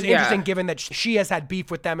 I thought it was just interesting given that she has had beef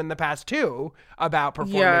with them in the past too about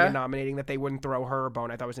performing and nominating, that they wouldn't throw her a bone.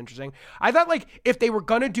 I thought was interesting. I thought like if they were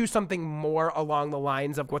going to do something more along the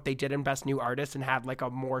lines of what they did in Best New Artist and had like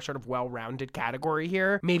a more sort of well-rounded category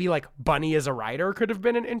here, maybe like Bunny as a Writer could have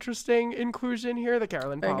been an interesting inclusion here, the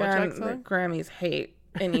Carolyn Polachek song. The Grammys hate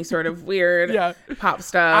any sort of weird pop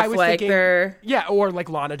stuff. I was like thinking, or like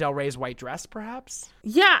Lana Del Rey's White Dress, perhaps.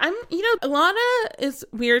 Yeah, Lana is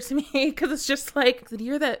weird to me because it's just like the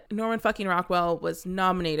year that Norman fucking Rockwell was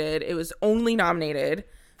nominated, it was only nominated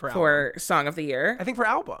for Song of the Year. I think for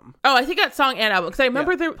album. Oh, I think that's song and album. Because I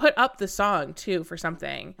remember they put up the song, too, for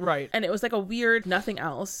something. Right. And it was like a weird nothing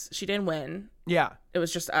else. She didn't win. Yeah. It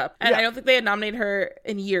was just up. And I don't think they had nominated her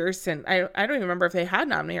in years. And I don't even remember if they had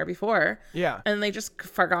nominated her before. Yeah. And they just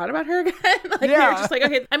forgot about her again. They were just like,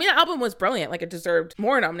 okay. I mean, the album was brilliant. Like, it deserved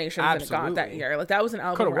more nominations than it got that year. Like, that was an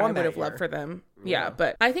album where I would have loved for them. Yeah.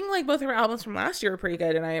 But I think, like, both of her albums from last year were pretty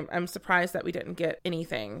good. And I'm surprised that we didn't get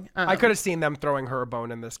anything. I could have seen them throwing her a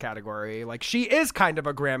bone in this category. Like, she is kind of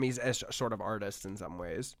a Grammys-ish sort of artist in some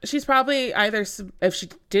ways. She's probably either, if she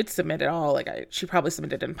did submit at all, like, she probably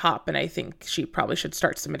submitted in pop. And I think she probably should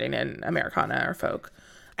start submitting in Americana or folk.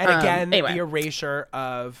 And again, the erasure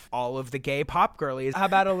of all of the gay pop girlies. How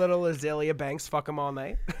about a little Azealia Banks, fuck 'em all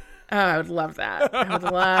night? Oh, I would love that. I would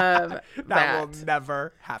love that. That will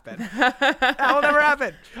never happen. That will never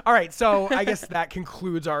happen. All right, so I guess that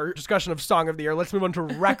concludes our discussion of Song of the Year. Let's move on to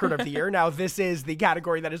Record of the Year. Now, this is the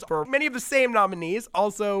category that is for many of the same nominees.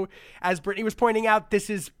 Also, as Brittany was pointing out, this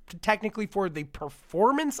is technically for the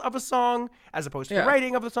performance of a song as opposed to the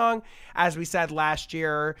writing of the song. As we said last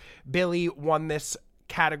year, Billie won this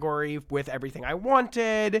category with Everything I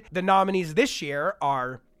Wanted. The nominees this year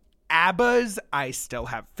are ABBA's I Still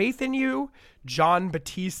Have Faith in You, John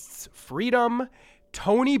Batiste's Freedom,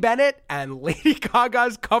 Tony Bennett, and Lady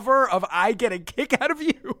Gaga's cover of I Get a Kick Out of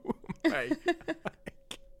You. I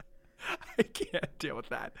can't deal with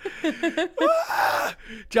that.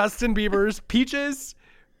 Justin Bieber's Peaches,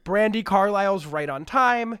 Brandi Carlile's Right on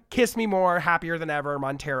Time, Kiss Me More, Happier Than Ever,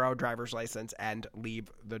 Montero, Driver's License, and Leave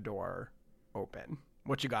the Door Open.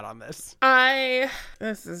 What you got on this?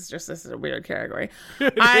 This is a weird category.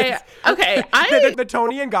 The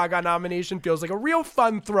Tony and Gaga nomination feels like a real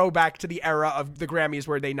fun throwback to the era of the Grammys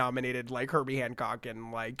where they nominated like Herbie Hancock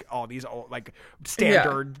and like all these old like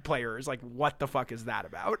standard players. Like, what the fuck is that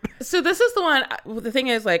about? So this is the one. The thing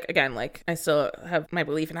is, like, again, like, I still have my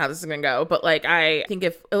belief in how this is gonna go, but like, I think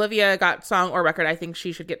if Olivia got song or record, I think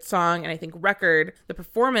she should get song, and I think record, the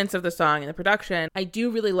performance of the song and the production, I do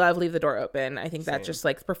really love Leave the Door Open. I think that's just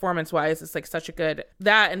like performance wise, it's like such a good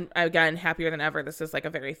that, and again, Happier Than Ever, this is like a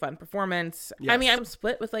very fun performance. I mean, I'm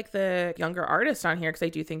split with like the younger artists on here because I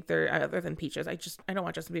do think they're, other than Peaches, I don't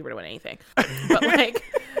want Justin Bieber to win anything, but like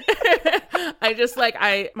I just like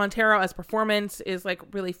Montero as performance is like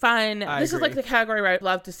really fun. This is like the category where I'd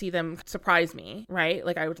love to see them surprise me, right?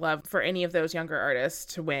 Like, I would love for any of those younger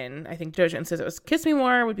artists to win. I think Doja and SZA was Kiss Me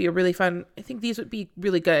More would be a really fun. I think these would be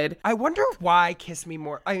really good. I wonder why Kiss Me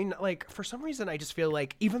More. I mean, like, for some reason I just feel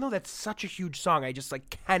like even though that's such a huge song, I just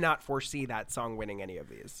like cannot foresee that song winning any of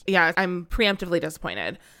these. Yeah, I'm preemptively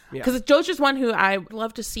disappointed. Because Doja's one who I would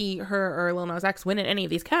love to see her or Lil Nas X win in any of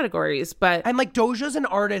these categories, but... And, like, Doja's an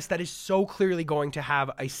artist that is so clearly going to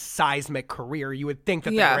have a seismic career. You would think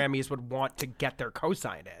that the Grammys would want to get their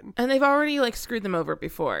cosign in. And they've already, like, screwed them over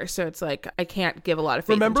before, so it's like, I can't give a lot of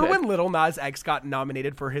faith Remember into when it. Lil Nas X got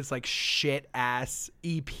nominated for his, like, shit-ass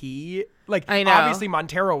EP? Like, I know. Obviously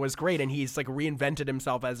Montero was great, and he's, like, reinvented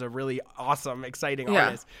himself as a really awesome, exciting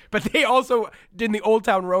artist. But they also, in the Old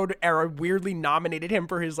Town Road era, weirdly nominated him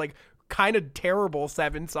for his, like, kind of terrible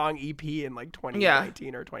 7-song EP in like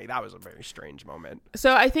 2019 or 20. That was a very strange moment.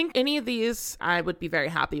 So I think any of these, I would be very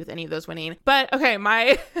happy with any of those winning. But okay,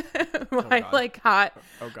 my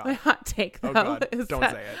hot take though is Don't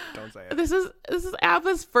say it. This is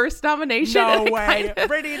ABBA's first nomination. No way,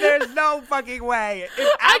 Brittany. There's no fucking way.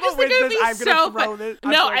 If ABBA wins this, I'm gonna throw this.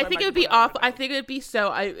 No, I think it would be awful. I think it would be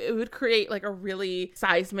so. It would create like a really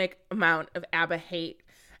seismic amount of ABBA hate.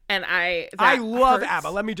 And I love ABBA.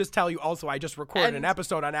 Let me just tell you also, I just recorded an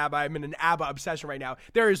episode on ABBA. I'm in an ABBA obsession right now.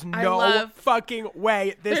 There is no fucking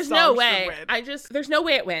way this song should win. There's no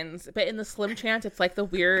way it wins. But in the slim chance, it's like the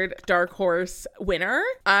weird dark horse winner.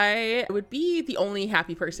 I would be the only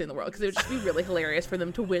happy person in the world because it would just be really hilarious for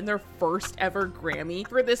them to win their first ever Grammy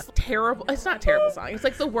for this terrible, it's not a terrible song. It's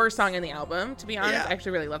like the worst song in the album, to be honest. I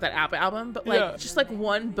actually really love that ABBA album. But like, just like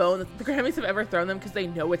one bone that the Grammys have ever thrown them because they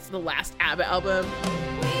know it's the last ABBA album.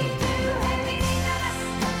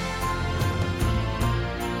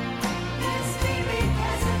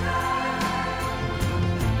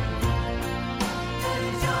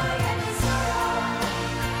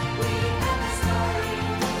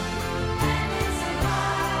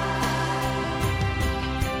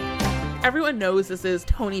 Everyone knows this is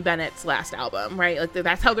Tony Bennett's last album, right? Like,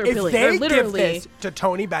 that's how they're billing. If they give this to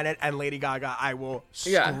Tony Bennett and Lady Gaga, I will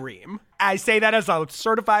scream. I say that as a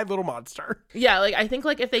certified little monster. Yeah, like, I think,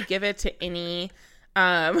 like, if they give it to any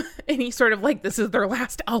sort of, like, this is their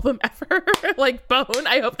last album ever, like, bone,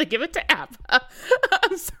 I hope they give it to ABBA.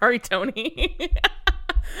 I'm sorry, Tony.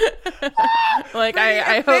 Like,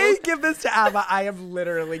 I hope they give this to ABBA, I am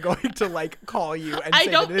literally going to like call you and say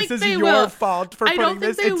that this is your will. fault for putting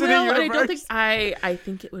this into the universe. I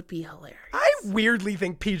think it would be hilarious. I weirdly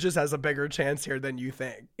think Peaches has a bigger chance here than you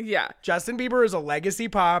think. Yeah. Justin Bieber is a legacy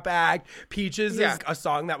pop act. Peaches is a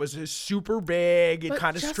song that was just super big. It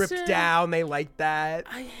kind of stripped down. They like that.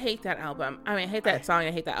 I hate that album. I mean, I hate that song.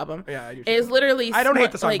 I hate that album. Yeah, I do. It is literally. I don't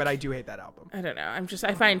hate the song, but I do hate that album. I don't know.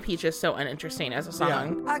 I find Peaches so uninteresting as a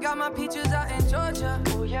song. I got my peaches out in Georgia.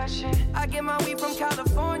 Oh yeah, shit. I get my weed from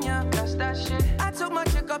California. That's that shit. I took my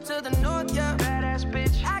chick up to the north, yeah. Badass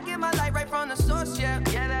bitch. I get my light right from the source, yeah.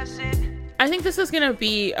 Yeah, that's it. I think this is going to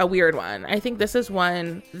be a weird one. I think this is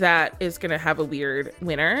one that is going to have a weird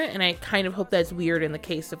winner. And I kind of hope that's weird in the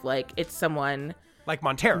case of like, it's someone like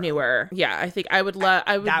Montero newer. Yeah, I think I would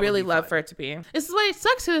really love for it to be. This is why it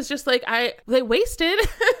sucks. It's just like they wasted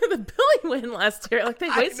the Billy win last year. Like they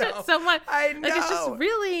wasted it so much. I know. Like it's just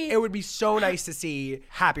really. It would be so nice to see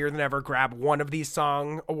Happier Than Ever grab one of these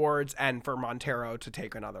song awards and for Montero to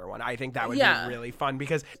take another one. I think that would be really fun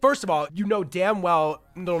because first of all, you know damn well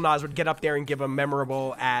Lil Nas would get up there and give a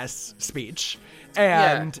memorable ass speech,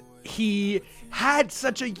 and he had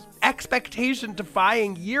such a expectation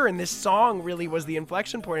defying year, and this song really was the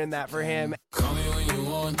inflection point in that for him. Call me when you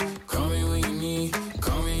want, call me when you need,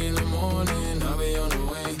 call me in the morning, I'll be on the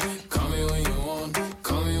way. Call me when you want,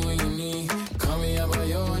 call me when you need, call me out by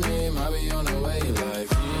your name, I'll be on the way. Like,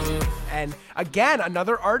 And again,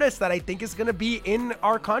 another artist that I think is going to be in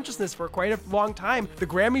our consciousness for quite a long time. The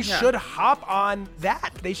Grammys should hop on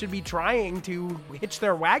that. They should be trying to hitch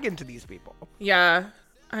their wagon to these people. Yeah,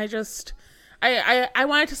 I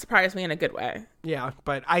want it to surprise me in a good way. Yeah,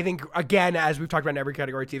 but I think, again, as we've talked about in every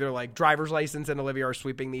category, it's either like Driver's License and Olivia are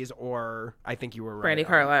sweeping these, or I think you were right. Brandy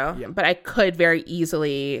Carlisle. Yeah. But I could very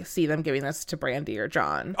easily see them giving this to Brandy or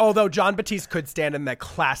John. Although John Batiste could stand in the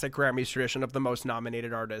classic Grammys tradition of the most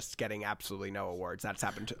nominated artists getting absolutely no awards. That's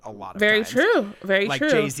happened a lot of Very times. true. Very like true.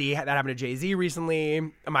 Like Jay-Z, that happened to Jay-Z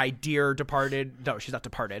recently. My dear departed, no, she's not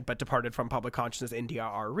departed, but departed from public consciousness, India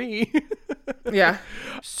Arie. Yeah.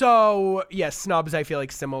 So, yes, snubs, I feel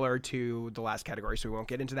like similar to the last category, so we won't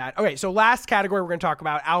get into that. Okay, so last category we're going to talk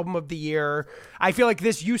about Album of the Year. I feel like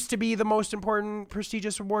this used to be the most important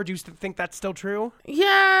prestigious award. Do you think that's still true?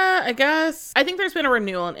 Yeah, I guess. I think there's been a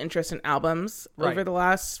renewal in interest in albums over the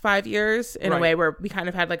last 5 years in a way where we kind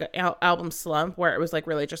of had like an album slump where it was like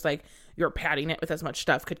really just like you're padding it with as much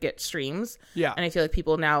stuff could get streams. Yeah. And I feel like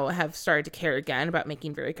people now have started to care again about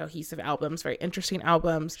making very cohesive albums, very interesting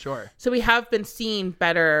albums. Sure. So we have been seeing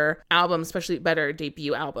better albums, especially better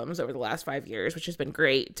debut albums over the last 5 years, which has been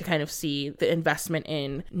great to kind of see the investment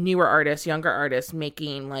in newer artists, younger artists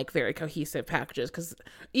making like very cohesive packages. Because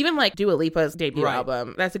even like Dua Lipa's debut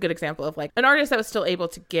album, that's a good example of like an artist that was still able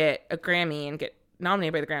to get a Grammy and get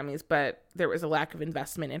nominated by the Grammys, but there was a lack of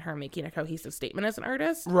investment in her making a cohesive statement as an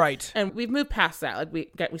artist. Right. And we've moved past that.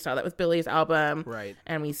 Like we saw that with Billy's album. Right.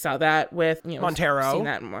 And we saw that with, Montero. We've seen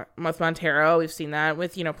that with Montero. We've seen that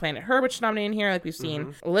with, Planet Her, which is nominated in here. Like we've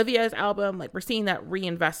seen Olivia's album. Like we're seeing that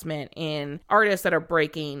reinvestment in artists that are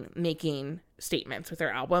making statements with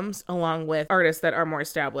their albums, along with artists that are more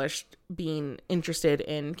established being interested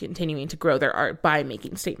in continuing to grow their art by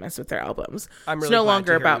making statements with their albums. I'm really it's no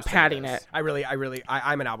longer about padding it.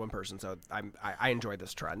 I'm an album person, so I enjoy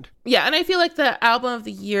this trend. Yeah, and I feel like the album of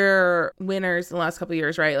the year winners in the last couple of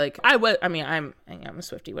years, right? Like I'm a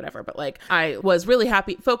Swiftie, whatever, but like I was really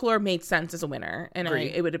happy. Folklore made sense as a winner, and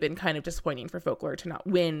it would have been kind of disappointing for Folklore to not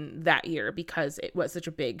win that year because it was such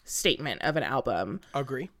a big statement of an album.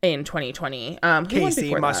 Agree. In 2020.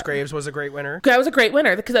 Casey Musgraves was a great winner. That was a great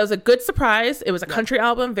winner because that was a good surprise. It was a country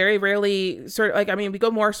album. Very rarely we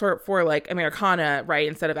go more for like Americana, right?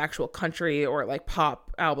 Instead of actual country or like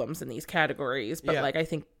pop albums in these categories. But like, I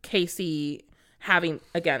think Casey having,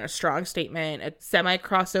 again, a strong statement, a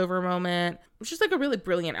semi-crossover moment, it's just like a really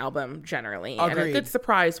brilliant album generally. Agreed. And a good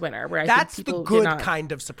surprise winner. Where That's I think people the good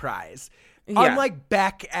kind of surprise. Yeah. Unlike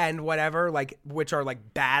Beck and whatever, like which are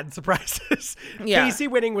like bad surprises, Casey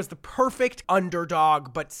winning was the perfect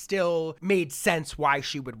underdog, but still made sense why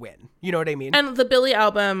she would win. You know what I mean? And the Billy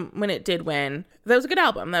album, when it did win, that was a good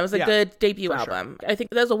album. That was a good debut album. Sure. I think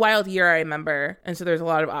that was a wild year, I remember, and so there's a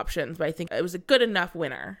lot of options, but I think it was a good enough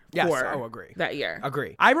winner agree. That year.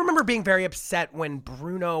 Agree. I remember being very upset when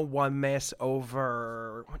Bruno won this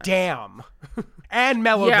over Damn and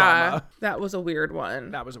Melodrama. Yeah, that was a weird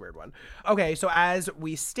one. Okay, Okay, so as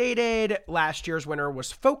we stated, last year's winner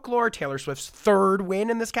was Folklore, Taylor Swift's third win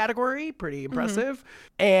in this category. Pretty impressive.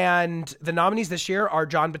 And the nominees this year are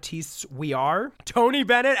Jon Batiste's We Are, Tony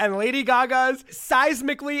Bennett and Lady Gaga's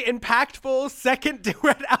seismically impactful second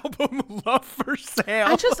duet album, Love for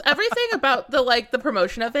Sale. Everything about the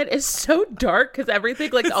promotion of it is so dark because everything,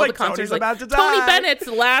 like, all the concerts, Tony's about to die. Tony Bennett's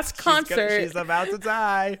last concert. She's about to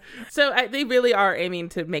die. So they really are aiming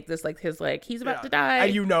to make this like his, like, he's about to die.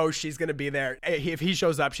 And you know she's going to be there. If he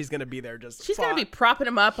shows up, she's going to be there She's going to be propping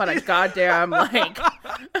him up on a goddamn, like...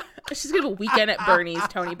 She's going to have a weekend at Bernie's,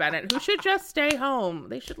 Tony Bennett, who should just stay home.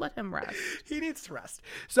 They should let him rest. He needs to rest.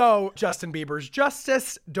 So, Justin Bieber's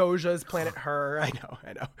Justice, Doja's Planet Her. I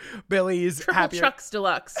know. Billy's Triple Happier. Chuck's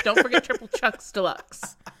Deluxe. Don't forget Triple Chuck's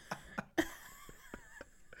Deluxe.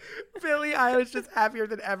 Billie Eilish is Happier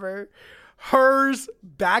Than Ever. Hers,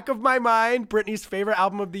 Back of My Mind, Brittany's favorite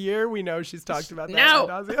album of the year. We know she's talked about that.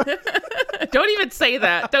 No. Don't even say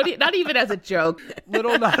that. Not even as a joke.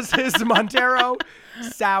 Little Nas's Montero,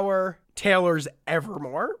 Sour, Taylor's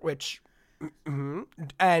Evermore, which...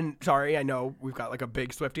 And sorry, I know we've got like a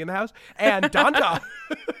big Swiftie in the house. And Donda.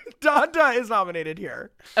 Donda is nominated here.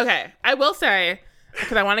 Okay, I will say,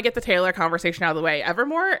 because I want to get the Taylor conversation out of the way,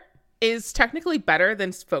 Evermore is technically better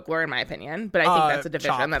than Folklore in my opinion, but I think that's a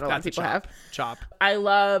division that a lot of people have. I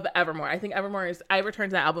love Evermore. I think Evermore is, I return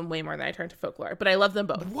to that album way more than I turn to Folklore, but I love them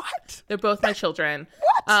both. What? They're both my children.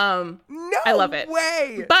 What? No I love it.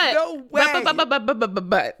 Way. But, no way.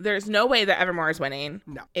 But there's no way that Evermore is winning.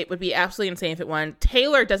 No. It would be absolutely insane if it won.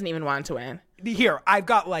 Taylor doesn't even want to win. Here, I've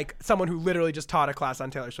got like someone who literally just taught a class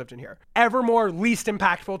on Taylor Swift in here. Evermore, least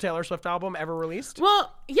impactful Taylor Swift album ever released?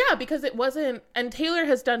 Well, yeah, because it wasn't, and Taylor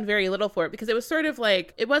has done very little for it because it was sort of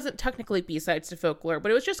like, it wasn't technically B-sides to Folklore,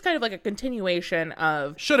 but it was just kind of like a continuation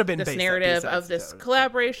of should have been this narrative of this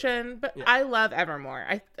collaboration. But yeah. I love Evermore.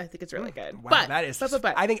 I think it's really good. Wow, that is.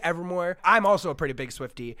 But I think Evermore. I'm also a pretty big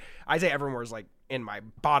Swiftie. I say Evermore is like in my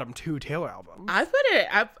bottom 2 Taylor albums. I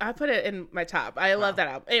put it in my top. I love that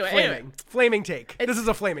album. Anyway, flaming take. This is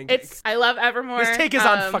a flaming take. I love Evermore. This take is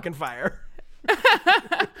on fucking fire.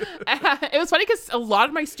 It was funny because a lot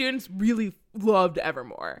of my students really loved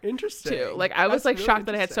Evermore. Interesting. Too. Like I was like really shocked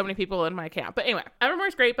that I had so many people in my camp. But anyway,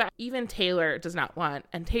 Evermore's great, but even Taylor does not want,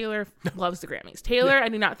 and Taylor loves the Grammys. Taylor, I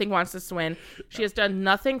do not think wants this to win. She has done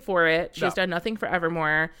nothing for it. She has done nothing for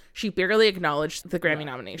Evermore. She barely acknowledged the Grammy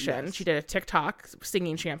nomination. Yes. She did a TikTok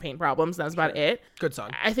singing Champagne Problems. That was about it. Good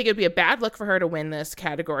song. I think it'd be a bad look for her to win this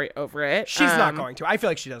category over it. She's not going to. I feel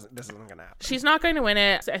like this isn't going to happen. She's not going to win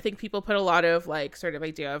it. I think people put a lot of like sort of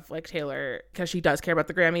idea of like Taylor, because she does care about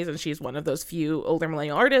the Grammys and she's one of those few older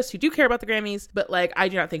millennial artists who do care about the Grammys, but like I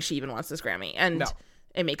do not think she even wants this Grammy, and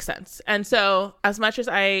it makes sense. And so as much as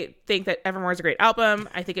I think that Evermore is a great album,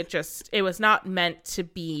 I think it was not meant to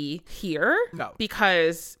be here. No,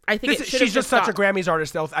 because I think she's just such a Grammys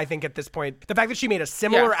artist though. I think at this point, the fact that she made a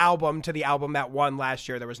similar album to the album that won last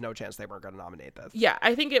year, there was no chance they weren't going to nominate this. Yeah,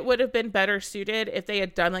 I think it would have been better suited if they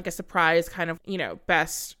had done like a surprise kind of,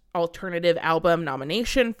 best alternative album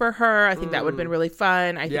nomination for her. I think that would have been really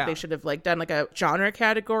fun. I think they should have like done like a genre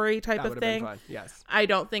category type of thing. Been fun. Yes. I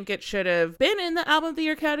don't think it should have been in the album of the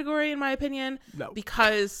year category in my opinion. No.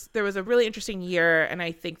 Because there was a really interesting year, and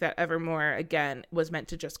I think that Evermore again was meant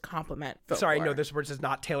to just complement Folklore. Sorry, no, this is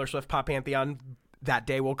not Taylor Swift Pop Pantheon. That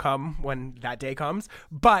day will come when that day comes.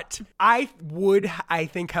 But I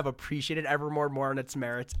think, have appreciated Evermore more on its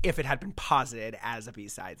merits if it had been posited as a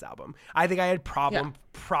B-sides album. I think I had problem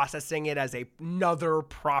processing it as another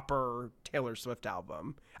proper Taylor Swift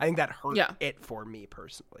album. I think that hurt it for me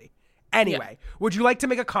personally. Anyway, would you like to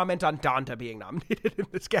make a comment on Donda being nominated in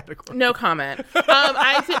this category? No comment.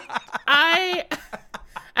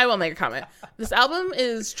 I will make a comment. This album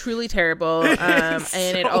is truly terrible. And so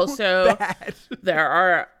it also bad. There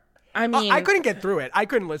are I couldn't get through it. I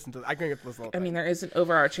couldn't listen to it. I couldn't get through this whole thing. There is an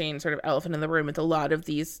overarching sort of elephant in the room with a lot of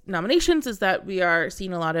these nominations is that we are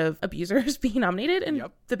seeing a lot of abusers being nominated in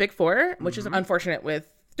the Big Four, which is unfortunate with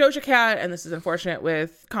Doja Cat, and this is unfortunate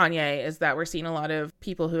with Kanye, is that we're seeing a lot of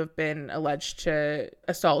people who have been alleged to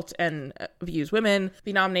assault and abuse women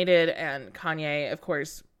be nominated, and Kanye, of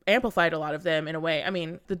course, amplified a lot of them in a way.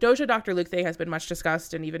 The Doja Dr. Luke thing has been much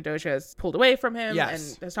discussed, and even Doja has pulled away from him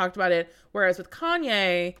and has talked about it. Whereas with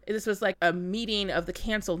Kanye, this was like a meeting of the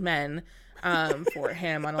canceled men for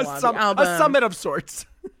him on a lot of the album. A summit of sorts.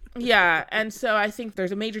 Yeah, and so I think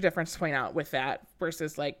there's a major difference to point out with that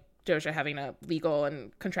versus like Doja having a legal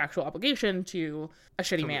and contractual obligation to a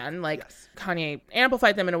shitty man. Kanye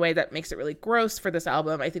amplified them in a way that makes it really gross for this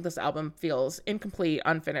album. I think this album feels incomplete,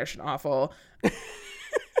 unfinished, and awful.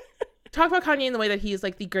 talk about Kanye in the way that he's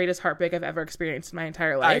like the greatest heartbreak I've ever experienced in my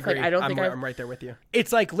entire life. I agree. Like, I don't think I'm right there with you.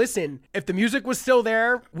 It's like, listen, if the music was still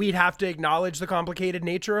there, we'd have to acknowledge the complicated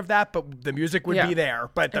nature of that, but the music would be there.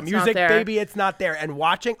 But the music, baby, it's not there. And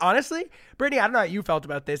watching, honestly, Brittany, I don't know how you felt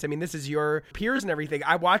about this. I mean, this is your peers and everything.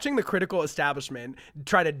 I'm watching the critical establishment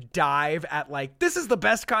try to dive at like, this is the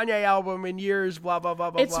best Kanye album in years, blah, blah,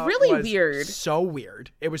 blah, blah, it's blah. really weird. So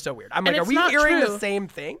weird. It was so weird. I'm and like, are we hearing the same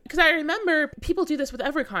thing? Because I remember people do this with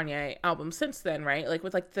every Kanye album since then, right? Like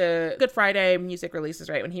with like the Good Friday music releases,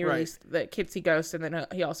 right? When he released the Kids See Ghosts, and then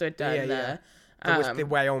he also had done the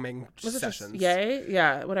Wyoming sessions.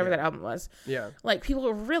 Whatever that album was. Yeah. Like people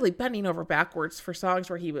were really bending over backwards for songs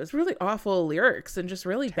where he was really awful lyrics and just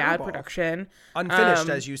really bad production. Unfinished,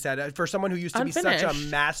 as you said. For someone who used to be such a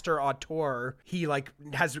master auteur, he like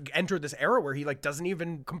has entered this era where he like doesn't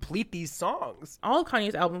even complete these songs. All of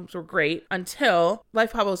Kanye's albums were great until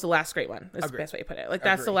Life Pablo was the last great one. That's the best way to put it. Like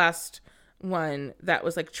that's the last one that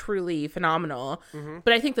was like truly phenomenal.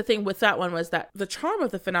 But I think the thing with that one was that the charm of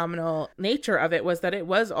the phenomenal nature of it was that it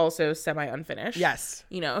was also semi-unfinished. Yes.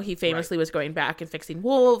 You know, he famously was going back and fixing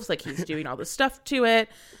wolves, like he's doing all this stuff to it.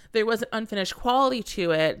 There was an unfinished quality to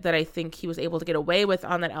it that I think he was able to get away with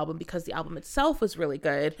on that album because the album itself was really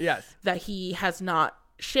good. Yes. That he has not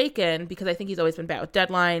shaken, because I think he's always been bad with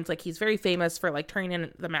deadlines. Like he's very famous for like turning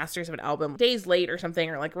in the masters of an album days late or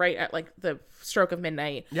something, or like right at like the stroke of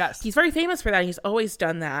midnight. Yes. He's very famous for that. He's always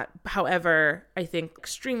done that. However, I think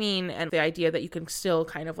streaming and the idea that you can still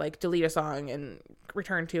kind of like delete a song and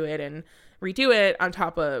return to it and redo it on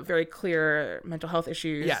top of very clear mental health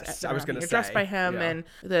issues. Yes, I was going to say. Addressed by him, and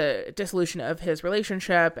the dissolution of his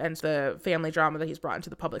relationship and the family drama that he's brought into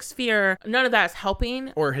the public sphere. None of that is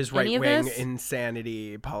helping. Or his right-wing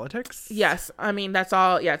insanity politics. Yes. I mean, that's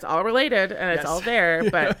all, it's all related and it's all there.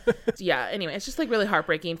 But anyway, it's just like really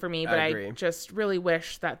heartbreaking for me. But I just really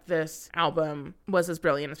wish that this album was as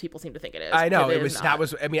brilliant as people seem to think it is. I know.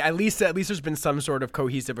 I mean, at least there's been some sort of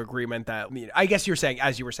cohesive agreement that, I mean, I guess you're saying,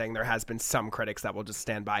 as you were saying, there has been some critics that will just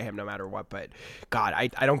stand by him no matter what, but God,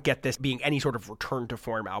 I don't get this being any sort of return to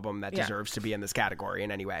form album that deserves to be in this category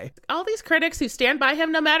in any way. All these critics who stand by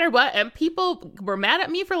him no matter what, and people were mad at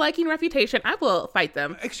me for liking Reputation, I will fight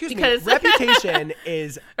them. Excuse me, Reputation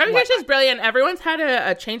is brilliant. Everyone's had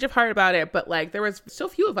a change of heart about it, but like there was so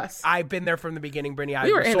few of us. I've been there from the beginning, Brittany.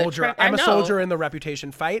 I'm a soldier in the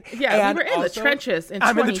Reputation fight. Yeah, and we were in the trenches in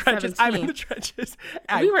 2017. I'm in the trenches.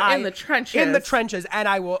 We were in the trenches. In the trenches, and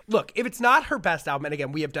I will look, if it's not her best album, and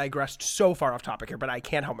again, we have digressed so far off topic here, but I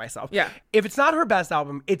can't help myself. Yeah. If it's not her best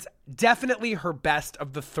album, it's definitely her best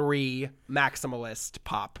of the three maximalist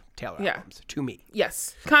pop Taylor albums, to me.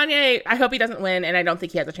 Yes. Kanye, I hope he doesn't win, and I don't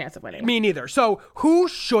think he has a chance of winning. Me neither. So who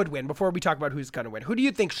should win, before we talk about who's going to win? Who do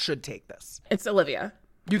you think should take this? It's Olivia.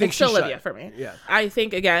 You think it's Olivia for me? Yeah. I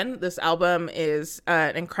think, again, this album is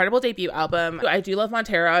an incredible debut album. I do love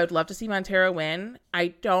Montero. I would love to see Montero win. I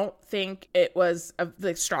don't think it was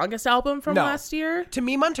the strongest album from last year. To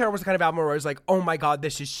me, Montero was the kind of album where I was like, oh my God,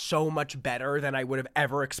 this is so much better than I would have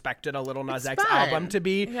ever expected a Lil Nas X album to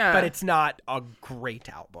be. Yeah. But it's not a great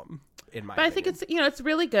album. But I think it's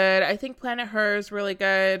really good. I think Planet Her is really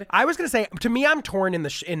good. I was gonna say, to me, I'm torn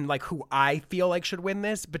in like who I feel like should win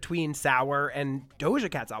this between Sour and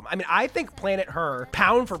Doja Cat's album. I mean, I think Planet Her,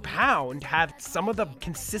 pound for pound, had some of the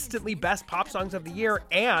consistently best pop songs of the year,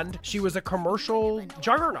 and she was a commercial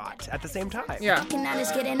juggernaut at the same time. Yeah.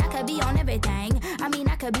 I could be on everything. I mean,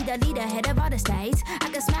 I could be the leader, head of all the states. I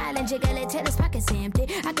could smile and jiggle it till his pockets empty.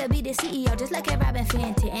 I could be the CEO, just like a Robin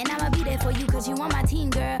Fenty, and I'ma be there for you, cause you on my team,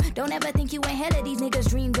 girl. Don't ever think you ain't hell of these niggas'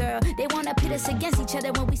 dream, girl. They wanna pit us against each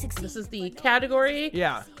other when we succeed. This is the category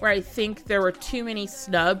where I think there were too many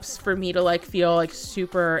snubs for me to like feel like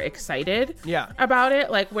super excited about it.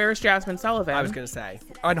 Like, where's Jasmine Sullivan? I was gonna say.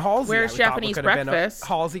 On Halsey, where's Japanese Breakfast?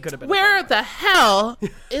 Halsey could have been. Where the hell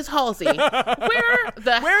is Halsey? Where's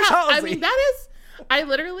Halsey? I mean, that is. I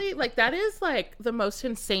literally, like, that is, like, the most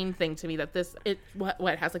insane thing to me, that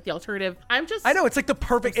what has, like, the alternative. I know, it's, like, the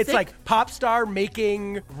perfect, it's, like, pop star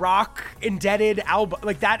making rock indebted album.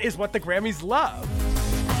 Like, that is what the Grammys love.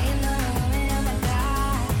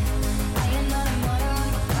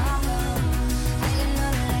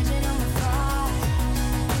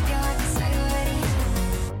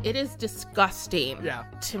 It is disgusting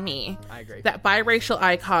to me. I agree. That biracial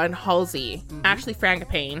icon Halsey, Ashley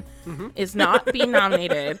Frangipane, is not being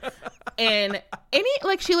nominated And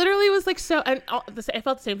she literally was like so, and I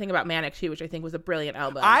felt the same thing about Manic too, which I think was a brilliant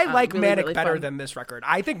album. I like really, Manic really better than this record.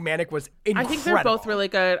 I think Manic was incredible. I think they're both really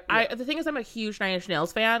good. Yeah. The thing is, I'm a huge Nine Inch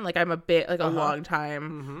Nails fan. Like, I'm a bit like a long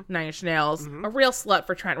time Nine Inch Nails, a real slut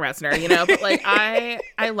for Trent Reznor, you know. But like, I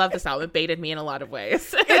love this album. It baited me in a lot of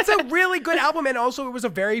ways. It's a really good album, and also it was a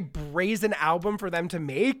very brazen album for them to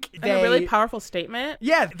make. And a really powerful statement.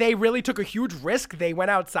 Yeah, they really took a huge risk. They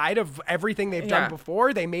went outside of everything they've done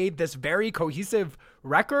before. They made this very cohesive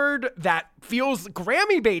record that feels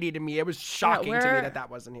Grammy baity to me. It was shocking to me that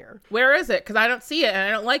wasn't here. Where is it? Because I don't see it, and I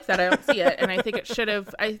don't like that I don't see it. And I think it should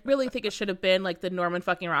have. I really think it should have been like the Norman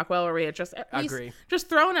fucking Rockwell, where we had just at least just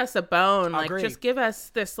thrown us a bone. Like, just give us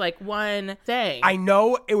this like one thing. I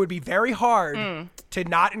know it would be very hard to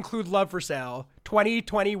not include Love for Sale,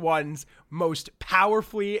 2021's most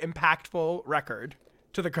powerfully impactful record,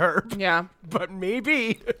 to the curb. Yeah. But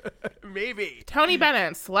maybe. Tony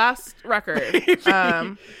Bennett's last record.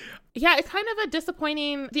 Yeah, it's kind of a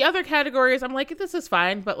disappointing. The other categories, I'm like, this is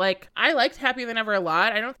fine, but like, I liked Happier Than Ever a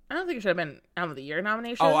lot. I don't think it should have been Album of the Year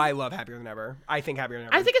nomination. Oh, I love Happier Than Ever. I think Happier Than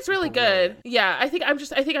Ever. I think it's really good. Yeah, I think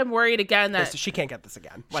I'm worried again that she can't get this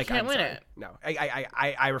again. Like, she can't win it. No,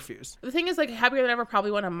 I refuse. The thing is, like, Happier Than Ever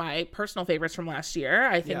probably one of my personal favorites from last year.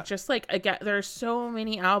 I think just like, again, there's so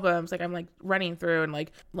many albums like I'm like running through, and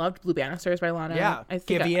like loved Blue Banisters by Lana. Yeah,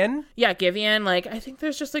 Givian. Givian. Like, I think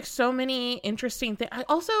there's just like so many interesting things.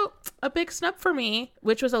 Also, a big snub for me,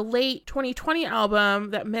 which was a late 2020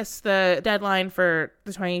 album that missed the deadline for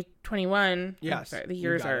the 2021. Yes, sorry, the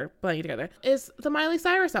years are blending together. Is the Miley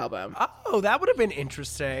Cyrus album? Oh, that would have been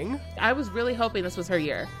interesting. I was really hoping this was her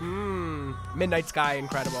year. Midnight Sky,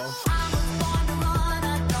 incredible.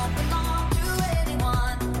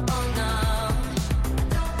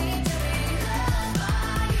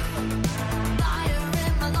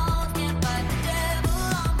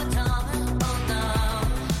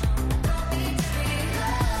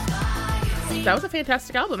 That was a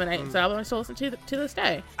fantastic album, and it's an album I still listen to this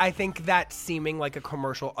day. I think that seeming like a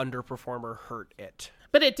commercial underperformer hurt it.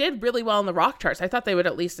 But it did really well in the rock charts. I thought they would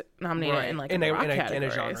at least nominate it in like in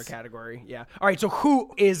a genre category. Yeah. All right. So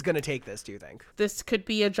who is going to take this? Do you think this could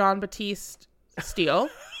be a John Batiste steal?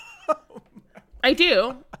 I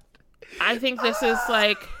do. I think this is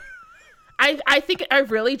like. I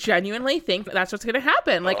really genuinely think that's what's going to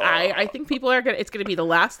happen. Like, I think people are going to, it's going to be the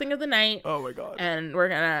last thing of the night. Oh my God. And we're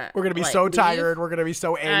going to be like, so tired. We're going to be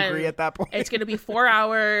so angry at that point. It's going to be 4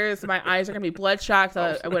 hours. My eyes are going to be bloodshot.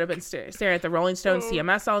 I would have been staring at the Rolling Stones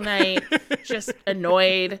CMS all night, just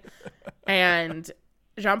annoyed. And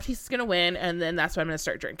Jean Baptiste is going to win, and then that's when I'm going to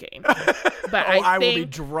start drinking. But I will be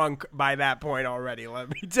drunk by that point already, let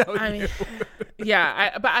me tell you.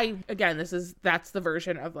 Yeah, that's the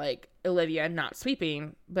version of like Olivia not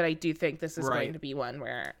sweeping, but I do think this is going to be one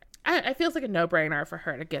where it feels like a no-brainer for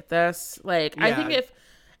her to get this. Like, I think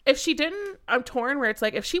if she didn't, I'm torn where it's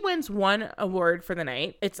like, if she wins one award for the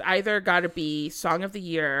night, it's either got to be Song of the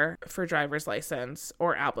Year for Driver's License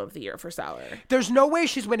or Album of the Year for Sour. There's no way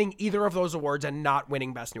she's winning either of those awards and not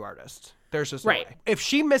winning Best New Artist. There's just no way. If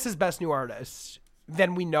she misses Best New Artist,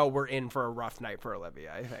 then we know we're in for a rough night for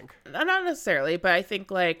Olivia, I think. Not necessarily, but I think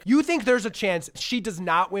like... You think there's a chance she does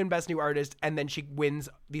not win Best New Artist and then she wins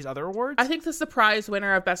these other awards? I think the surprise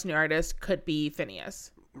winner of Best New Artist could be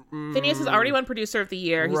Phineas. Phineas has already won Producer of the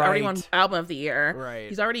Year. He's already won Album of the Year. Right.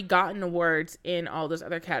 He's already gotten awards in all those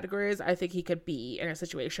other categories. I think he could be in a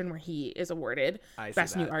situation where he is awarded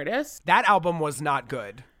Best New Artist. That album was not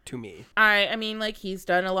good to me. I mean, like, he's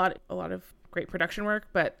done a lot of great production work,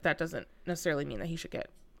 but that doesn't necessarily mean that he should get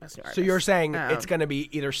Best New Artist. So you're saying it's going to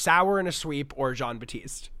be either Sour in a sweep or Jean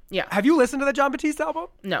Baptiste? Yeah. Have you listened to the Jean Baptiste album?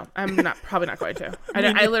 No, I'm probably not going to.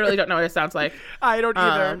 I literally don't know what it sounds like. I don't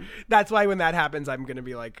either. That's why when that happens, I'm going to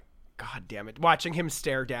be like, God damn it. Watching him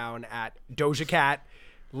stare down at Doja Cat,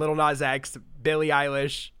 Lil Nas X, Billie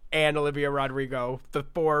Eilish, and Olivia Rodrigo, the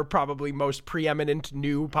 4 probably most preeminent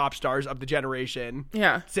new pop stars of the generation.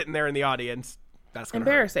 Yeah. Sitting there in the audience. That's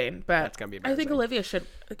embarrassing, but that's gonna be embarrassing. I think Olivia should.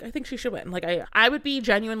 I think she should win. Like, I would be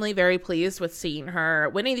genuinely very pleased with seeing her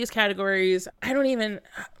winning these categories. I don't even.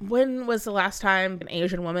 When was the last time an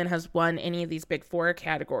Asian woman has won any of these big 4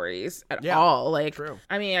 categories at all? Like, true.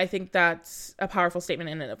 I mean, I think that's a powerful statement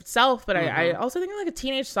in and of itself. But I also think like a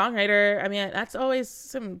teenage songwriter. I mean, that's always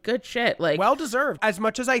some good shit. Like, well deserved. As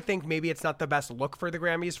much as I think maybe it's not the best look for the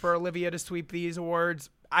Grammys for Olivia to sweep these awards,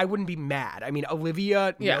 I wouldn't be mad. I mean,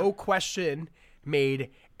 Olivia, no question, made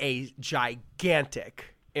a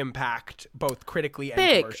gigantic impact both critically and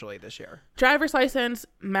Big. commercially this year. Driver's License,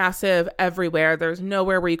 massive everywhere. There's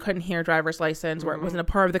nowhere where you couldn't hear Driver's License, where it wasn't a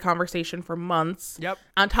part of the conversation for months. Yep.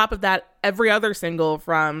 On top of that, every other single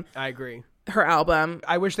from I agree. her album.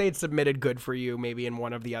 I wish they had submitted Good For You maybe in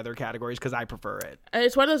one of the other categories because I prefer it. And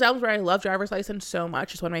it's one of those albums where I love Driver's License so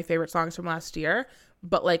much. It's one of my favorite songs from last year.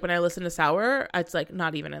 But like when I listen to Sour, it's like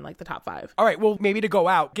not even in like the top 5. All right, well, maybe to go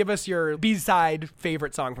out, give us your B-side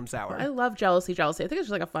favorite song from Sour. I love Jealousy, Jealousy. I think it's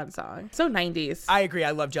just like a fun song. So 90s. I agree. I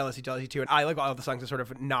love Jealousy, Jealousy too. And I like all of the songs that sort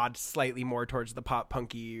of nod slightly more towards the pop,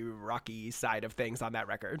 punky, rocky side of things on that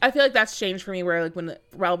record. I feel like that's changed for me where like when the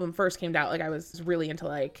album first came out, like I was really into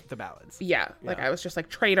like the ballads. Yeah. Like I was just like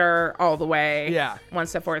Traitor all the way. Yeah. 1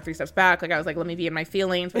 step forward, 3 steps back. Like I was like, let me be in my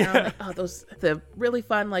feelings. But now I'm like, oh, the really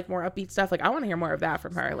fun, like more upbeat stuff. Like I want to hear more of that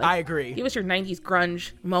from her. Like, I agree. Give us your 90s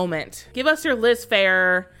grunge moment. Give us your Liz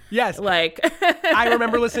Phair. Yes. Like I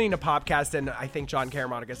remember listening to Popcast, and I think John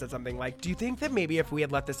Caramonica said something like, do you think that maybe if we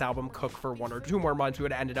had let this album cook for 1 or 2 more months, we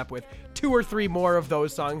would have ended up with 2 or 3 more of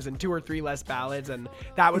those songs and 2 or 3 less ballads? And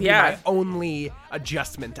that would be my only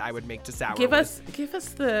adjustment I would make to Sour. Give us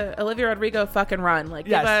the Olivia Rodrigo fucking run. Like,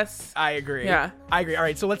 yes, give us. I agree. Yeah. I agree. All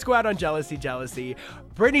right, so let's go out on Jealousy, Jealousy.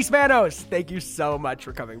 Brittany Spanos, thank you so much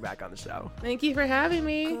for coming back on the show. Thank you for having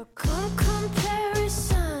me. Come play